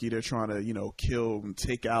matriarchy, they're trying to kill and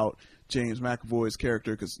take out James McAvoy's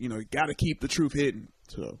character because, you got to keep the truth hidden.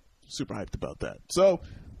 So super hyped about that. So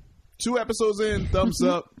 2 episodes in, thumbs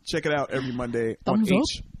up. Check it out every Monday on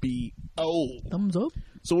HBO. Thumbs up.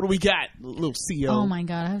 So what do we got, little CO? Oh my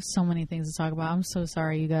God, I have so many things to talk about. I'm so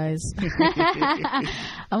sorry, you guys.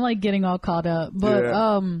 I'm like getting all caught up. But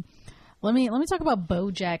let me talk about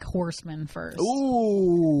Bojack Horseman first.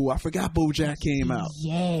 Ooh, I forgot Bojack came out.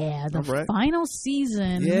 Yeah, the final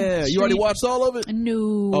season. Yeah, you already watched all of it?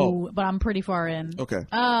 No, but I'm pretty far in. Okay.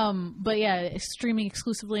 But yeah, streaming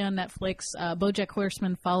exclusively on Netflix. Bojack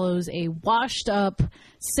Horseman follows a washed up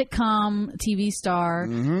sitcom TV star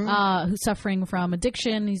who's suffering from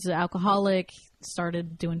addiction. He's an alcoholic.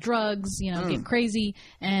 Started doing drugs, getting crazy,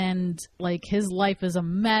 and like his life is a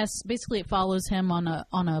mess. Basically, it follows him on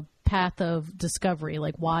a path of discovery.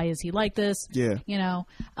 Like, why is he like this? Yeah.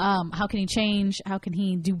 How can he change? How can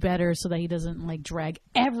he do better so that he doesn't like drag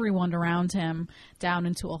everyone around him down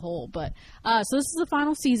into a hole? But so this is the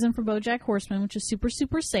final season for BoJack Horseman, which is super,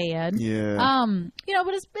 super sad. Yeah.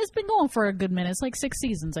 But it's been going for a good minute. It's like 6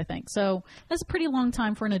 seasons, I think. So that's a pretty long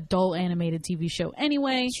time for an adult animated TV show.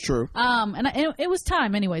 Anyway, it's true. And it was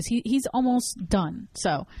time. Anyways, he's almost done.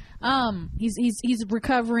 So. He's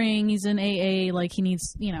recovering. He's in AA. Like he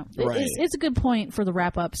needs, it's a good point for the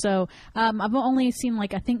wrap up. So I've only seen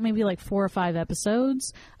I think maybe 4 or 5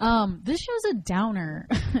 episodes. This show's a downer,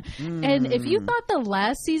 and if you thought the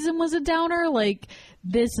last season was a downer,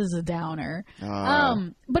 this is a downer.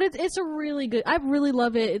 But it's a really good. I really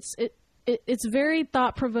love it. It's very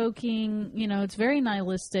thought provoking. It's very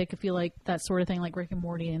nihilistic. If you like that sort of thing, like Rick and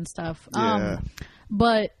Morty and stuff. Yeah.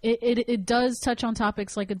 But it does touch on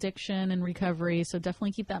topics like addiction and recovery. So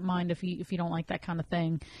definitely keep that in mind if you don't like that kind of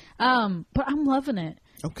thing. But I'm loving it.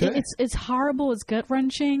 Okay. It's horrible. It's gut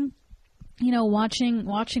wrenching. Watching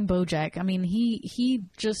Bojack. I mean, he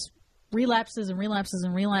just relapses and relapses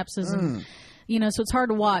and relapses and. So it's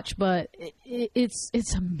hard to watch, but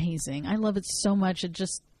it's amazing. I love it so much. It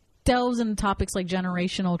just delves into topics like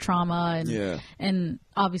generational trauma and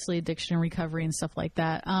obviously addiction and recovery and stuff like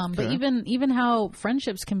that. But even how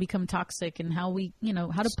friendships can become toxic and how we,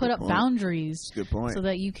 how to put up boundaries so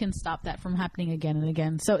that you can stop that from happening again and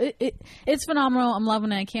again. So it's phenomenal. I'm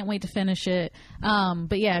loving it. I can't wait to finish it.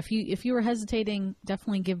 But yeah, if you were hesitating,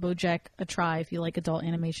 definitely give BoJack a try. If you like adult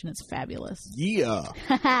animation, it's fabulous. Yeah.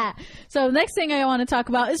 So next thing I want to talk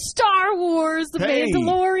about is Star Wars: The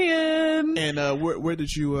Mandalorian. And where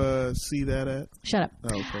did you see that at? Shut up.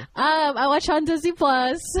 Oh, okay. I watched on Disney Plus.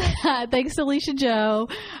 Thanks to Alicia Joe.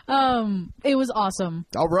 It was awesome.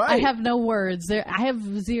 All right. I have no words. I have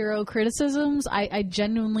zero criticisms. I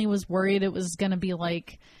genuinely was worried it was going to be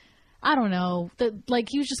I don't know,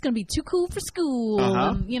 he was just going to be too cool for school.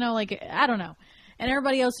 And, I don't know. And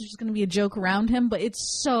everybody else is just going to be a joke around him, but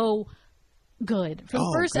it's so good. For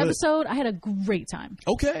the first episode, I had a great time.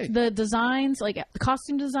 Okay. The designs, the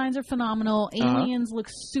costume designs are phenomenal. Aliens look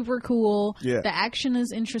super cool. Yeah. The action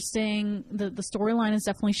is interesting. The storyline is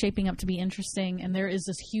definitely shaping up to be interesting. And there is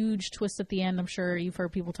this huge twist at the end. I'm sure you've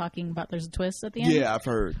heard people talking about there's a twist at the end. Yeah, I've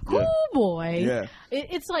heard. Oh, boy. Yeah.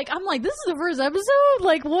 It's I'm this is the first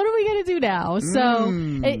episode? What are we going to do now? So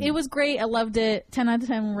it was great. I loved it. 10 out of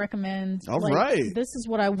 10 recommend. All right. This is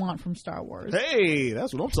what I want from Star Wars. Hey,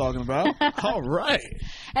 that's what I'm talking about. All right.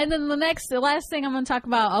 And then the last thing I'm going to talk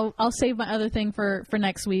about, I'll save my other thing for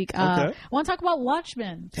next week. I want to talk about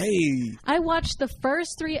Watchmen. Hey. I watched the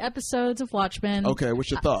first 3 episodes of Watchmen. Okay,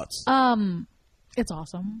 what's your thoughts? It's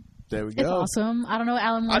awesome. There we go. It's awesome. I don't know what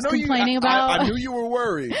Alan was complaining about. I knew you were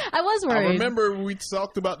worried. I was worried. I remember we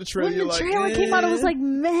talked about the trailer. When the trailer came out, I was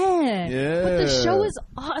meh. Yeah. But the show is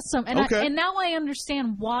awesome. And and now I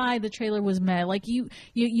understand why the trailer was meh.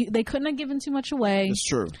 They couldn't have given too much away. That's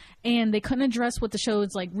true. And they couldn't address what the show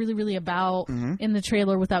is really, really about in the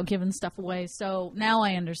trailer without giving stuff away. So now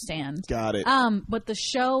I understand. Got it. But the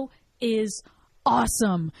show is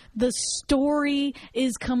awesome. The story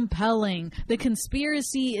is compelling. The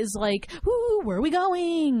conspiracy is ooh, where are we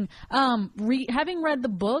going? Having read the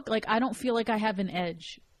book, I don't feel like I have an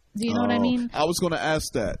edge. Do you know what I mean? I was going to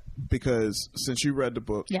ask that because since you read the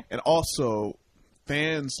book, and also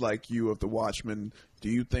fans like you of the Watchmen, do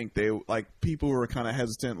you think people who are kind of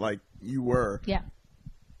hesitant like you were? Yeah.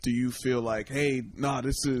 Do you feel hey,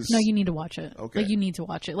 this is... No, you need to watch it. Okay. You need to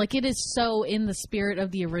watch it. It is so in the spirit of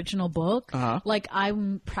the original book.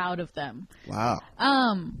 I'm proud of them. Wow.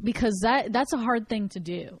 Because that's a hard thing to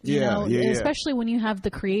do. Yeah. Especially when you have the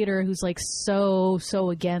creator who's so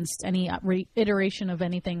against any iteration of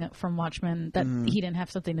anything from Watchmen that he didn't have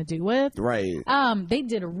something to do with. Right. They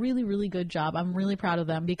did a really, really good job. I'm really proud of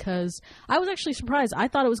them because I was actually surprised. I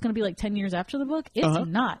thought it was going to be 10 years after the book. It's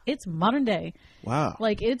not. It's modern day. Wow.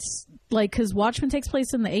 It's because Watchmen takes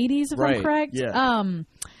place in the 80s, if I'm correct. Yeah.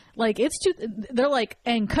 They're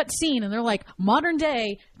and cut scene and they're modern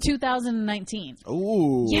day 2019.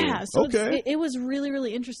 Ooh. Yeah. So okay. it was really,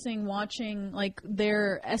 really interesting watching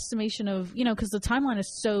their estimation of, because the timeline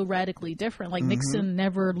is so radically different. Nixon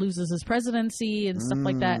never loses his presidency and stuff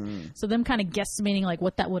like that. So them kind of guesstimating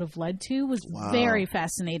what that would have led to was very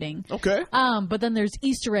fascinating. Okay. But then there's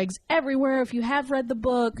Easter eggs everywhere if you have read the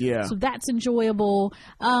book. Yeah. So that's enjoyable.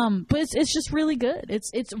 But it's just really good.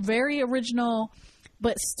 It's very original,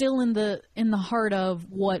 but still in the heart of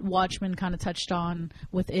what Watchmen kind of touched on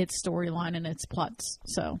with its storyline and its plots.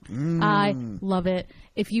 So I love it.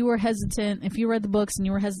 If you were hesitant, if you read the books and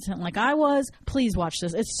you were hesitant like I was, please watch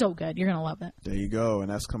this. It's so good. You're gonna love it. There you go. And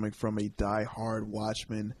that's coming from a diehard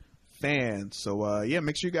Watchmen fan. So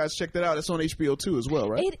make sure you guys check that out. It's on HBO too as well,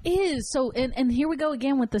 right? It is. So and here we go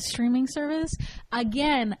again with the streaming service.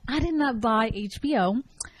 Again, I did not buy HBO.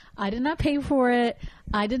 I did not pay for it.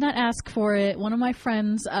 I did not ask for it. One of my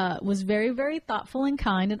friends was very, very thoughtful and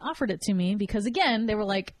kind and offered it to me because, again, they were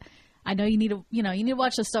I know you need to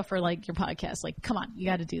watch this stuff for like your podcast. Like, come on, you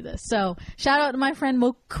got to do this. So shout out to my friend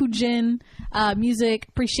Mokujin Music.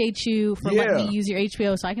 Appreciate you for letting me use your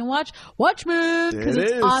HBO so I can watch Watchmen because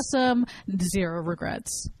it's awesome. 0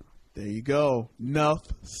 regrets. There you go. Enough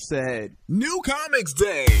said. New Comics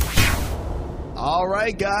Day. All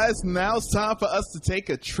right, guys. Now it's time for us to take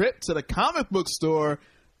a trip to the comic book store.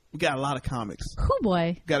 We got a lot of comics. Oh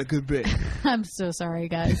boy, got a good bit. I'm so sorry,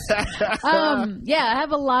 guys. I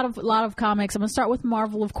have a lot of comics. I'm gonna start with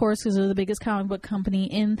Marvel, of course, because they're the biggest comic book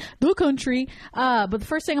company in the country. But the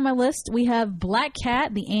first thing on my list, we have Black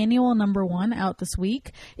Cat, the annual #1 out this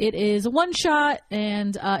week. It is a one shot,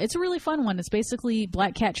 and it's a really fun one. It's basically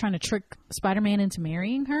Black Cat trying to trick Spider-Man into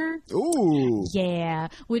marrying her. Ooh, yeah,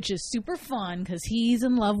 which is super fun because he's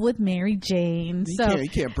in love with Mary Jane. You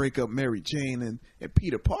can't break up Mary Jane and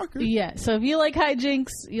Peter Parker. Yeah, so if you like hijinks,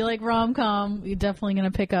 you like rom-com, you're definitely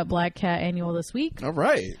going to pick up Black Cat Annual this week. All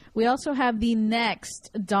right. We also have the next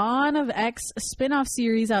Dawn of X spin-off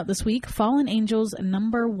series out this week, Fallen Angels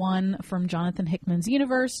 #1 from Jonathan Hickman's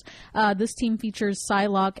universe. This team features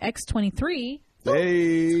Psylocke, X-23,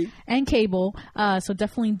 and Cable. So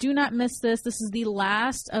definitely do not miss this. This is the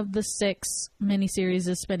last of the 6 miniseries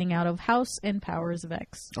is spinning out of House and Powers of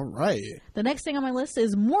X. All right. The next thing on my list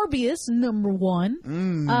is Morbius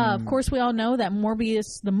 #1. Of course, we all know that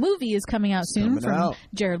Morbius, the movie, is coming out soon from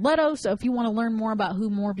Jared Leto. So if you want to learn more about who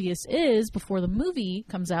Morbius is before the movie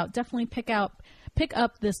comes out, definitely pick up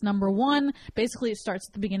this #1. Basically, it starts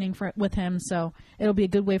at the beginning with him, so it'll be a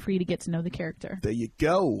good way for you to get to know the character. There you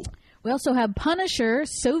go. We also have Punisher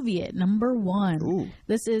Soviet #1. Ooh.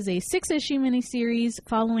 This is a 6-issue miniseries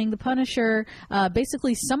following the Punisher.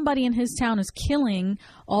 Basically, somebody in his town is killing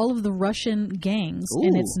all of the Russian gangs,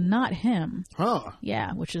 and it's not him. Huh.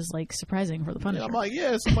 Yeah, which is like surprising for the Punisher. Yeah, I'm like,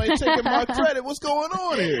 somebody taking my credit. What's going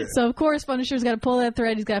on here? So, of course, Punisher's got to pull that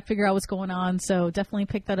thread. He's got to figure out what's going on. So definitely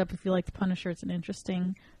pick that up if you like the Punisher. It's an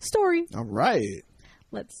interesting story. All right.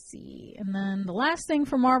 Let's see. And then the last thing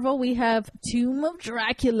for Marvel, we have Tomb of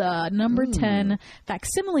Dracula, #10,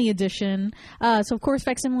 Facsimile Edition. So, of course,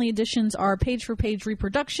 Facsimile Editions are page-for-page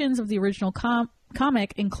reproductions of the original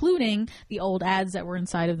comic, including the old ads that were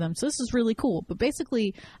inside of them. So this is really cool. But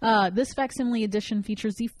basically, this Facsimile Edition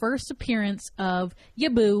features the first appearance of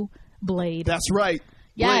Yabu Blade. That's right.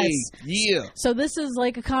 Yes. Blade. Yeah. So this is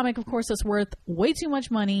like a comic, of course, that's worth way too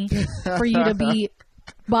much money for you to be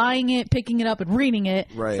buying it, picking it up, and reading it.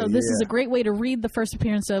 Right, so this is a great way to read the first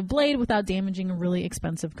appearance of Blade without damaging a really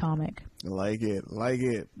expensive comic. Like it.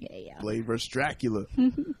 Yeah. Blade vs. Dracula.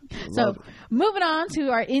 So moving on to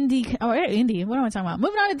our indie. What am I talking about?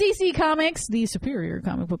 Moving on to DC Comics, the superior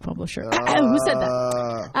comic book publisher. Who said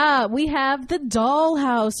that? We have the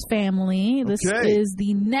Dollhouse family. This is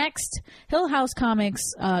the next Hill House Comics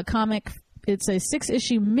comic. It's a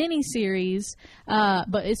 6-issue miniseries,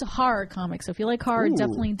 but it's a horror comic. So if you like horror,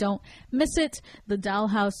 definitely don't miss it. The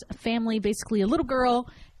Dollhouse family, basically a little girl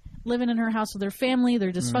living in her house with her family.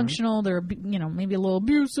 They're dysfunctional. They're, maybe a little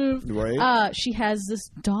abusive. Right. She has this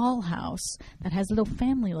dollhouse that has a little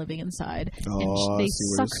family living inside. And they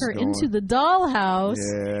suck her into the dollhouse,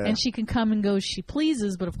 and she can come and go as she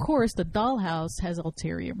pleases. But of course, the dollhouse has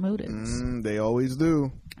ulterior motives. They always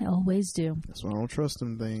do. I always do. That's why I don't trust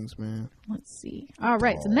them things, man. Let's see. All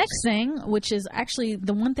right. The next thing, which is actually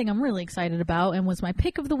the one thing I'm really excited about and was my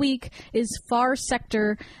pick of the week, is Far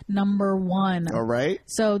Sector #1. All right.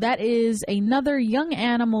 So that is another Young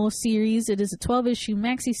Animal series. It is a 12-issue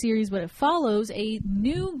maxi series, but it follows a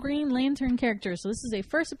new Green Lantern character. So this is a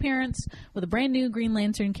first appearance with a brand new Green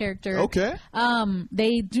Lantern character. Okay.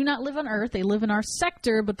 They do not live on Earth. They live in our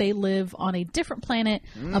sector, but they live on a different planet.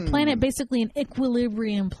 A planet, basically an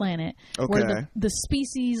equilibrium planet, where the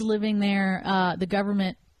species living there, the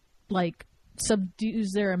government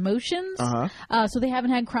subdues their emotions. So they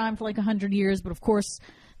haven't had crime for 100 years, but of course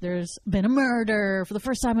there's been a murder for the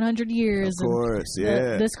first time in 100 years. Of course,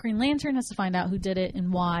 this Green Lantern has to find out who did it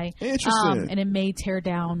and why. Interesting. And it may tear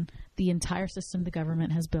down the entire system the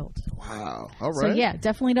government has built. Wow. All right. So yeah,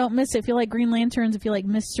 definitely don't miss it. If you like Green Lanterns, if you like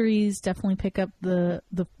mysteries, definitely pick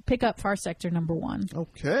up Far Sector #1.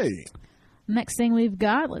 Okay. Next thing we've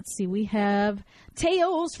got, let's see, we have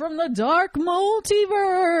Tales from the Dark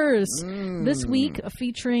Multiverse. This week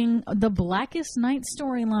featuring the Blackest Night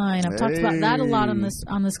storyline. I've talked about that a lot on this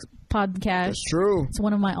podcast. That's true. It's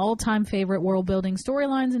one of my all-time favorite world-building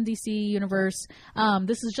storylines in DC Universe.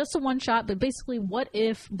 This is just a one-shot, but basically what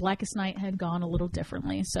if Blackest Night had gone a little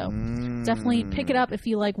differently? So definitely pick it up if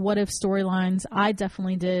you like what-if storylines. I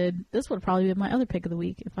definitely did. This would probably be my other pick of the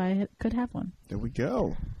week if I could have one. There we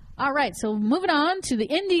go. All right, so moving on to the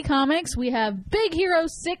indie comics, we have Big Hero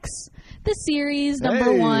 6, the series,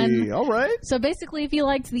 number 1. All right. So basically, if you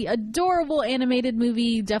liked the adorable animated movie,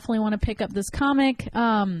 you definitely want to pick up this comic.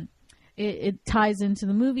 It ties into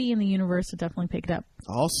the movie and the universe, so definitely pick it up.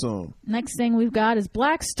 Awesome. Next thing we've got is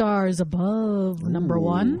Black Stars Above, number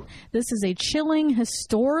 1. This is a chilling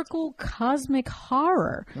historical cosmic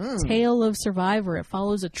horror tale of survivor. It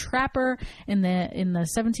follows a trapper in the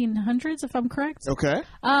 1700s, if I'm correct. Okay.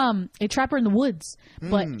 A trapper in the woods,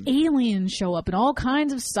 but aliens show up and all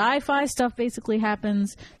kinds of sci-fi stuff basically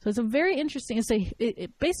happens. So it's a very interesting.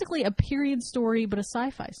 It's basically a period story, but a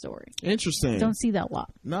sci-fi story. Interesting. Don't see that a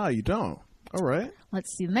lot. No, you don't. All right.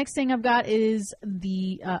 Let's see. The next thing I've got is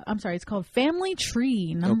it's called Family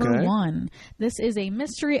Tree, number 1. This is a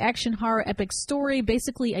mystery action horror epic story.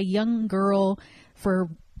 Basically, a young girl, for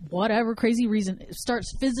whatever crazy reason,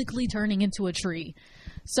 starts physically turning into a tree.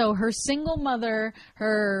 So her single mother,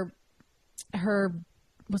 her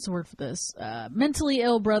what's the word for this? Mentally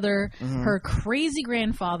ill brother, her crazy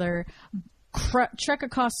grandfather, trek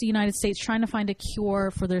across the United States trying to find a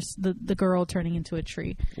cure for the girl turning into a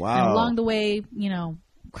tree. Wow. And along the way,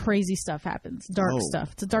 crazy stuff happens. Dark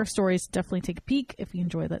stuff. It's a dark story, so definitely take a peek if you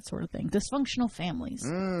enjoy that sort of thing. Dysfunctional families.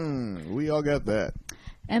 We all got that.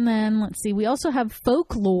 And then, let's see, we also have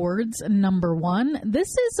Folklords, number 1. This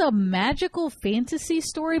is a magical fantasy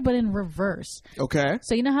story, but in reverse. Okay.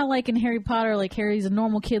 So you know how, like, in Harry Potter, like, Harry's a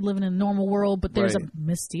normal kid living in a normal world, but there's a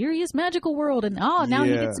mysterious magical world, and now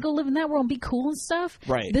he gets to go live in that world and be cool and stuff?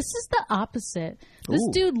 Right. This is the opposite. This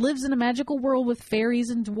dude lives in a magical world with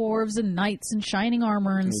fairies and dwarves and knights and shining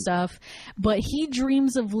armor and stuff, but he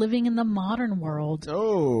dreams of living in the modern world.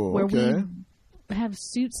 Where we have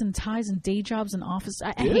suits and ties and day jobs and office.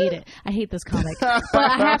 I hate it. I hate this comic, but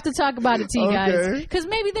I have to talk about it to you guys because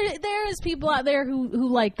maybe there is people out there who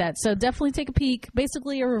like that. So definitely take a peek.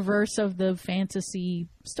 Basically, a reverse of the fantasy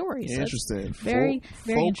stories. Interesting. Very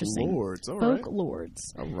interesting. Folklords. All right.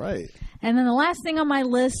 Folklords. All right. And then the last thing on my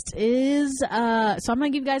list is so I'm gonna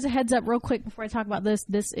give you guys a heads up real quick before I talk about this.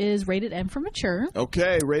 This is rated M for mature.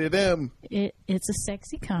 Okay, rated M. It's a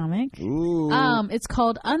sexy comic. Ooh. It's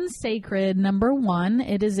called Unsacred, number 1.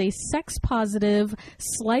 It is a sex positive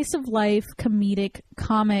slice of life comedic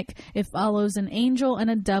comic. It follows an angel and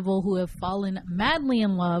a devil who have fallen madly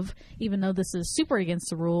in love, even though this is super against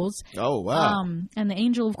the rules. Oh wow. And the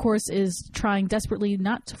angel, of course, is trying desperately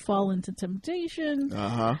not to fall into temptation.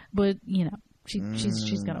 But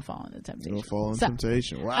she's gonna fall into temptation. Gonna fall into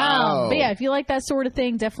temptation. Wow. But yeah, if you like that sort of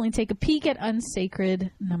thing, definitely take a peek at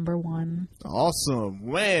Unsacred, number 1. Awesome,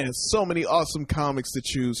 man! So many awesome comics to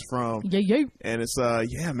choose from. Yeah. And it's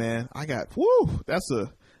man. I got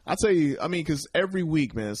I'll tell you, I mean, because every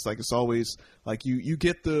week, man, it's always like you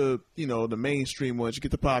get the the mainstream ones, you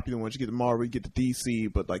get the popular ones, you get the Marvel, you get the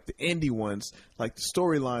DC, but like the indie ones, like the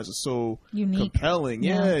storylines are so unique, compelling,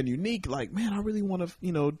 and unique. Like, man, I really want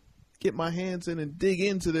to get my hands in and dig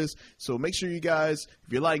into this. So make sure you guys,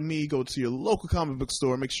 if you're like me, go to your local comic book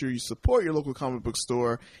store. Make sure you support your local comic book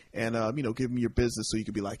store and, give me your business so you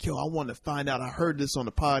can be like, yo, I want to find out. I heard this on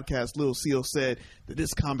the podcast. Lil CO said that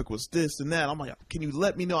this comic was this and that. I'm like, can you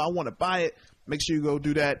let me know? I want to buy it. Make sure you go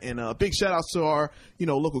do that. And a big shout out to our,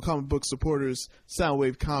 local comic book supporters,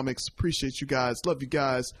 Soundwave Comics. Appreciate you guys. Love you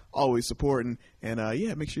guys. Always supporting. And,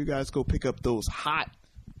 make sure you guys go pick up those hot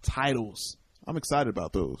titles. I'm excited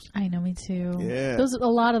about those. I know, me too. Yeah. A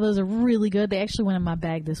lot of those are really good. They actually went in my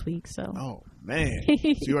bag this week, so. Oh, man. So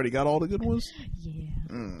you already got all the good ones? Yeah,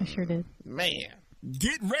 I sure did. Man.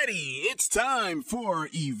 Get ready. It's time for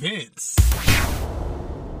events.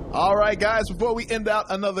 All right, guys, before we end out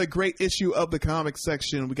another great issue of the comic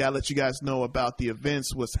section, we got to let you guys know about the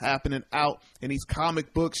events, what's happening out in these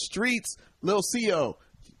comic book streets. Lil CO,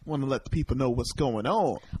 want to let the people know what's going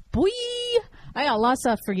on. Boy, I got a lot of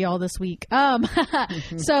stuff for y'all this week.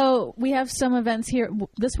 So we have some events here.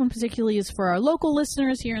 This one particularly is for our local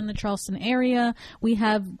listeners here in the Charleston area. We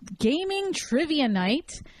have Gaming Trivia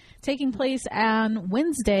Night taking place on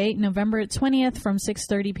Wednesday, November 20th from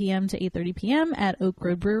 6:30 p.m. to 8:30 p.m. at Oak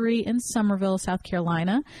Road Brewery in Summerville, South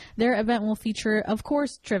Carolina. Their event will feature, of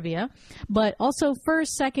course, trivia, but also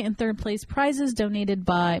first, second, and third place prizes donated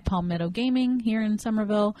by Palmetto Gaming here in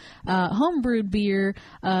Summerville, homebrewed beer,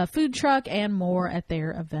 food truck, and more at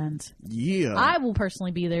their event. Yeah. I will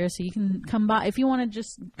personally be there, so you can come by. If you want to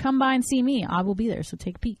just come by and see me, I will be there, so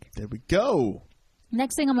take a peek. There we go.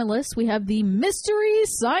 Next thing on my list, we have the Mystery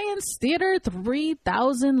Science Theater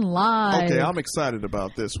 3000 Live. Okay, I'm excited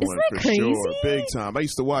about this one for crazy? sure. Big time. I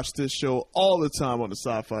used to watch this show all the time on the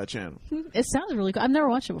Sci-Fi Channel. It sounds really cool. I've never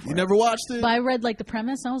watched it before. You never watched it? But I read like the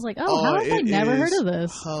premise and I was like, how have I never heard of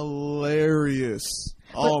this? Hilarious.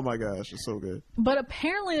 Oh my gosh, it's so good. But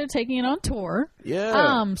apparently they're taking it on tour.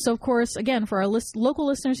 Yeah. So of course, again, for our local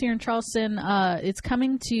listeners here in Charleston, it's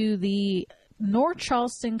coming to the North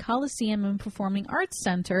Charleston Coliseum and Performing Arts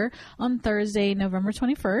Center on Thursday, November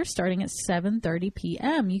 21st, starting at 7:30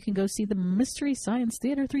 p.m. You can go see the Mystery Science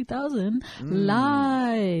Theater 3000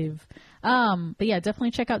 live. But yeah,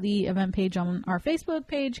 definitely check out the event page on our Facebook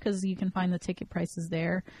page because you can find the ticket prices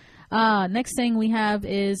there. Next thing we have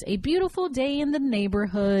is A Beautiful Day in the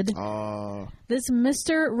Neighborhood. This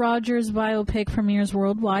Mr. Rogers biopic premieres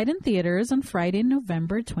worldwide in theaters on Friday,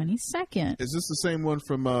 November 22nd. Is this the same one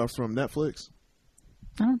from Netflix?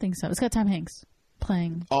 I don't think so. It's got Tom Hanks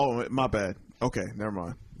playing. Oh, my bad. Okay, never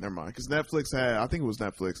mind. Because Netflix had, I think it was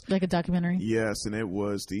Netflix. Like a documentary? Yes, and it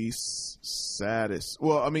was the saddest.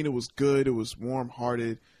 Well, I mean, it was good. It was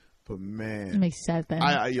warm-hearted. But man, it makes sad thing.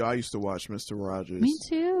 I used to watch Mr. Rogers. Me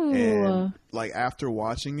too. And like after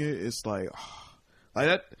watching it, it's like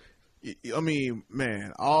that. I mean,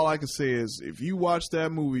 man, all I can say is if you watch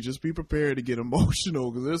that movie, just be prepared to get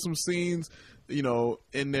emotional because there's some scenes,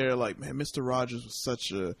 in there. Like, man, Mr. Rogers was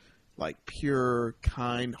such a pure,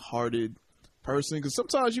 kind-hearted person. Because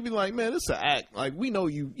sometimes you be like, man, this is an act. Like, we know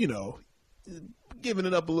you giving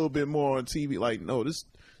it up a little bit more on TV. Like, no, this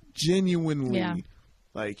genuinely. Yeah.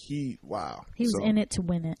 Like he was in it to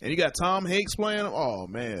win it. And you got Tom Hanks playing him. Oh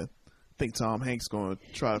man, I think Tom Hanks going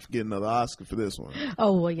to try to get another Oscar for this one.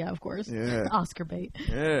 Oh well, yeah, of course. Yeah, Oscar bait.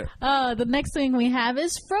 Yeah. The next thing we have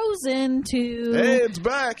is Frozen 2. Hey, it's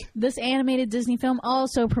back. This animated Disney film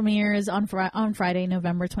also premieres on Friday,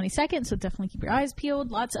 November 22nd. So definitely keep your eyes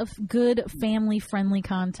peeled. Lots of good family-friendly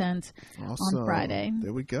content on Friday.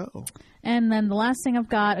 There we go. And then the last thing I've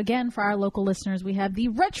got, again, for our local listeners, we have the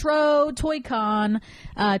Retro Toy Con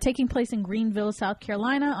taking place in Greenville, South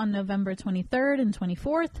Carolina on November 23rd and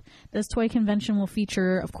 24th. This toy convention will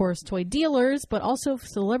feature, of course, toy dealers, but also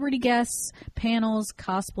celebrity guests, panels,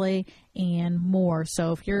 cosplay, and more.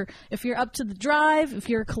 So if you're up to the drive, if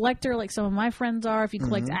you're a collector like some of my friends are, if you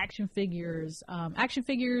collect action figures,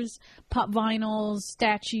 pop vinyls,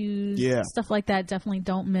 statues, stuff like that, definitely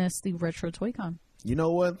don't miss the Retro Toy Con. You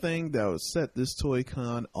know, one thing that would set this Toy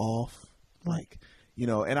Con off,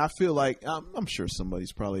 and I feel like I'm sure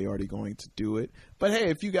somebody's probably already going to do it. But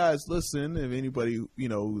hey, if you guys listen, if anybody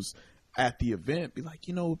who's at the event, be like,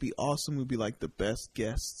 it would be awesome. Would be like the best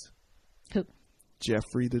guest. Who?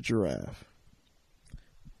 Jeffrey the Giraffe.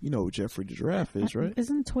 You know who Jeffrey the Giraffe is, right?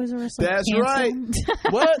 Isn't Toys R Us That's canceled?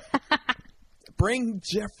 Right. What? Bring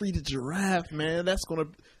Jeffrey the Giraffe, man. That's gonna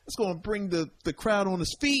bring the crowd on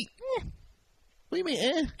his feet. What do you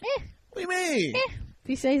mean? What do you mean? If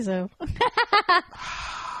you say so.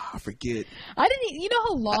 I forget. I didn't. You know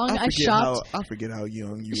how long I shopped? I forget how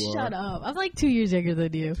young you are. Shut up! I'm like 2 years younger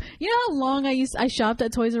than you. You know how long I shopped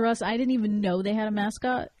at Toys R Us? I didn't even know they had a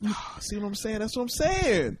mascot. See what I'm saying? That's what I'm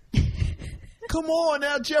saying. Come on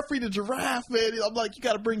now, Jeffrey the Giraffe, man. I'm like, you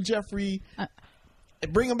got to bring Jeffrey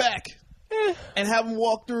and bring him back and have him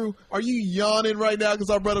walk through. Are you yawning right now because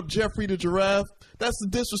I brought up Jeffrey the Giraffe? That's the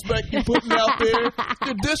disrespect you're putting out there.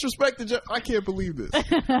 You're disrespecting Jeff. I can't believe this.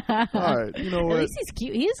 All right, you know what? At least he's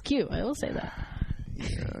cute. He is cute. I will say that.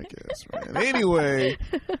 Yeah, I guess, man. Anyway,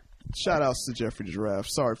 shout outs to Jeffrey the Giraffe.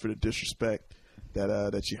 Sorry for the disrespect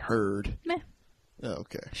that you heard. Meh. Oh,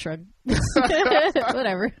 okay. Shrug.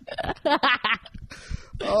 Whatever.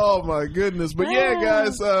 Oh my goodness. But yeah,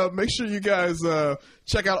 guys, make sure you guys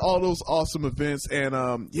check out all those awesome events.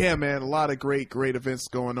 And yeah, man, a lot of great events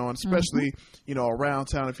going on, especially around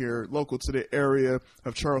town if you're local to the area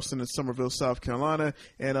of Charleston and Summerville, South Carolina,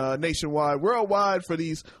 and nationwide, worldwide for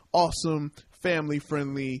these awesome family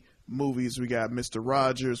friendly movies. We got Mr.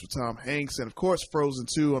 Rogers with Tom Hanks, and of course Frozen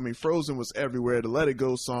 2. I mean, Frozen was everywhere. The Let It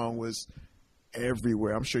Go song was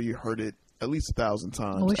everywhere. I'm sure you heard it at least 1,000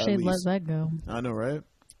 times. I wish they'd let that go. I know, right?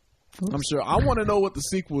 Oops. I'm sure. I want to know what the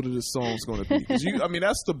sequel to this song is going to be. Cause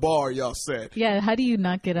that's the bar y'all set. Yeah, how do you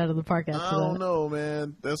not get out of the park after that? I don't know,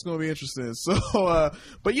 man. That's going to be interesting. So,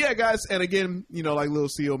 but yeah, guys, and again, like Lil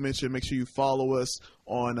CEO mentioned, make sure you follow us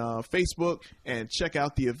on Facebook and check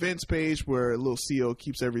out the events page where Lil CEO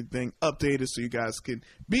keeps everything updated so you guys can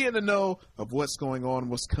be in the know of what's going on,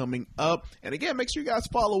 what's coming up. And again, make sure you guys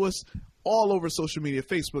follow us all over social media,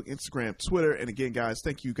 Facebook, Instagram, Twitter. And again, guys,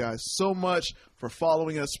 thank you guys so much for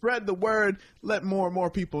following us. Spread the word. Let more and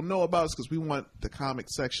more people know about us because we want the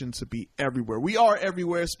comic section to be everywhere. We are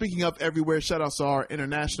everywhere. Speaking of everywhere, shout out to our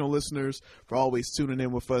international listeners for always tuning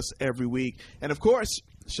in with us every week. And of course,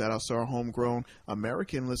 Shout out to our homegrown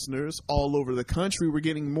American listeners all over the country. We're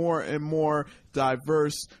getting more and more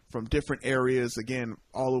diverse from different areas, again,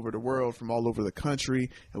 all over the world, from all over the country.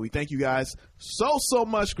 And we thank you guys so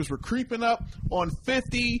much because we're creeping up on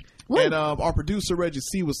 50. Woo. And our producer, Reggie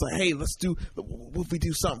C, was like, hey, what if we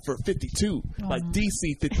do something for 52? Like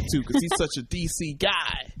DC 52, because he's such a DC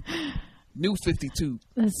guy. New 52.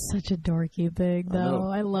 That's such a dorky thing, though.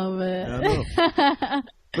 I love it. I know.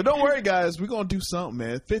 But don't worry, guys. We're going to do something,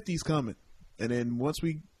 man. 50's coming. And then once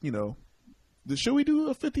we, should we do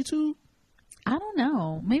a 52? I don't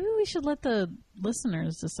know. Maybe we should let the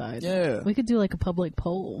listeners decide. Yeah. We could do like a public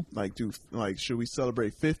poll. Should we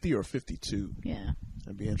celebrate 50 or 52? Yeah.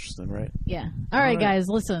 That'd be interesting, right? Yeah. All right, guys,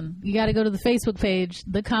 listen. You got to go to the Facebook page,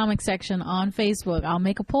 the comic section on Facebook. I'll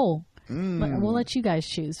make a poll. We'll let you guys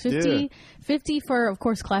choose. 50 for, of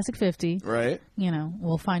course, classic 50. Right.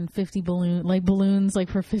 We'll find 50 balloons like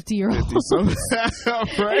for 50-year-olds.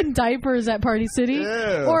 Right. And diapers at Party City.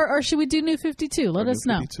 Yeah. Or should we do new 52? Let us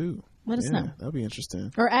know. 52. Let us know. That'd be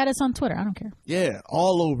interesting. Or add us on Twitter. I don't care. Yeah,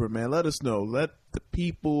 all over, man. Let us know. Let the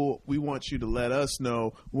people, we want you to let us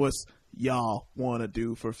know what's y'all want to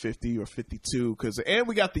do for 50 or 52, and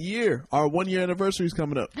we got the year, our 1 year anniversary is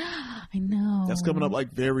coming up. I know that's coming up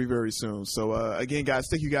like very, very soon. So again, guys,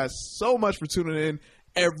 thank you guys so much for tuning in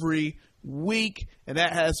every week, and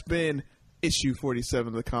that has been issue 47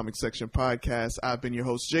 of the Comic Section Podcast. I've been your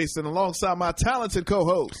host, Jason, alongside my talented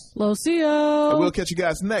co-host Lucio, and we'll catch you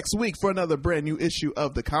guys next week for another brand new issue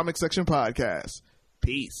of the Comic Section Podcast.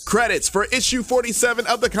 Peace. Credits for issue 47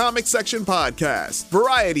 of the Comic Section Podcast.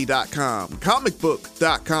 Variety.com,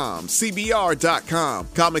 comicbook.com, CBR.com,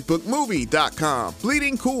 comicbookmovie.com,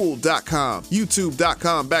 bleedingcool.com,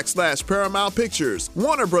 youtube.com/Paramount Pictures,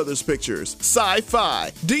 Warner Brothers Pictures,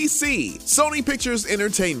 Sci-Fi, DC, Sony Pictures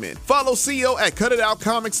Entertainment. Follow CEO at Cut It Out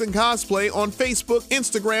Comics and Cosplay on Facebook,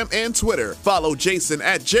 Instagram, and Twitter. Follow Jason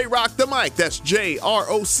at JRockTheMic, that's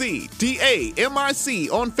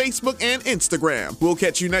JROCDAMIC on Facebook and Instagram. We'll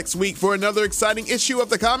catch you next week for another exciting issue of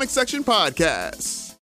the Comic Section Podcast.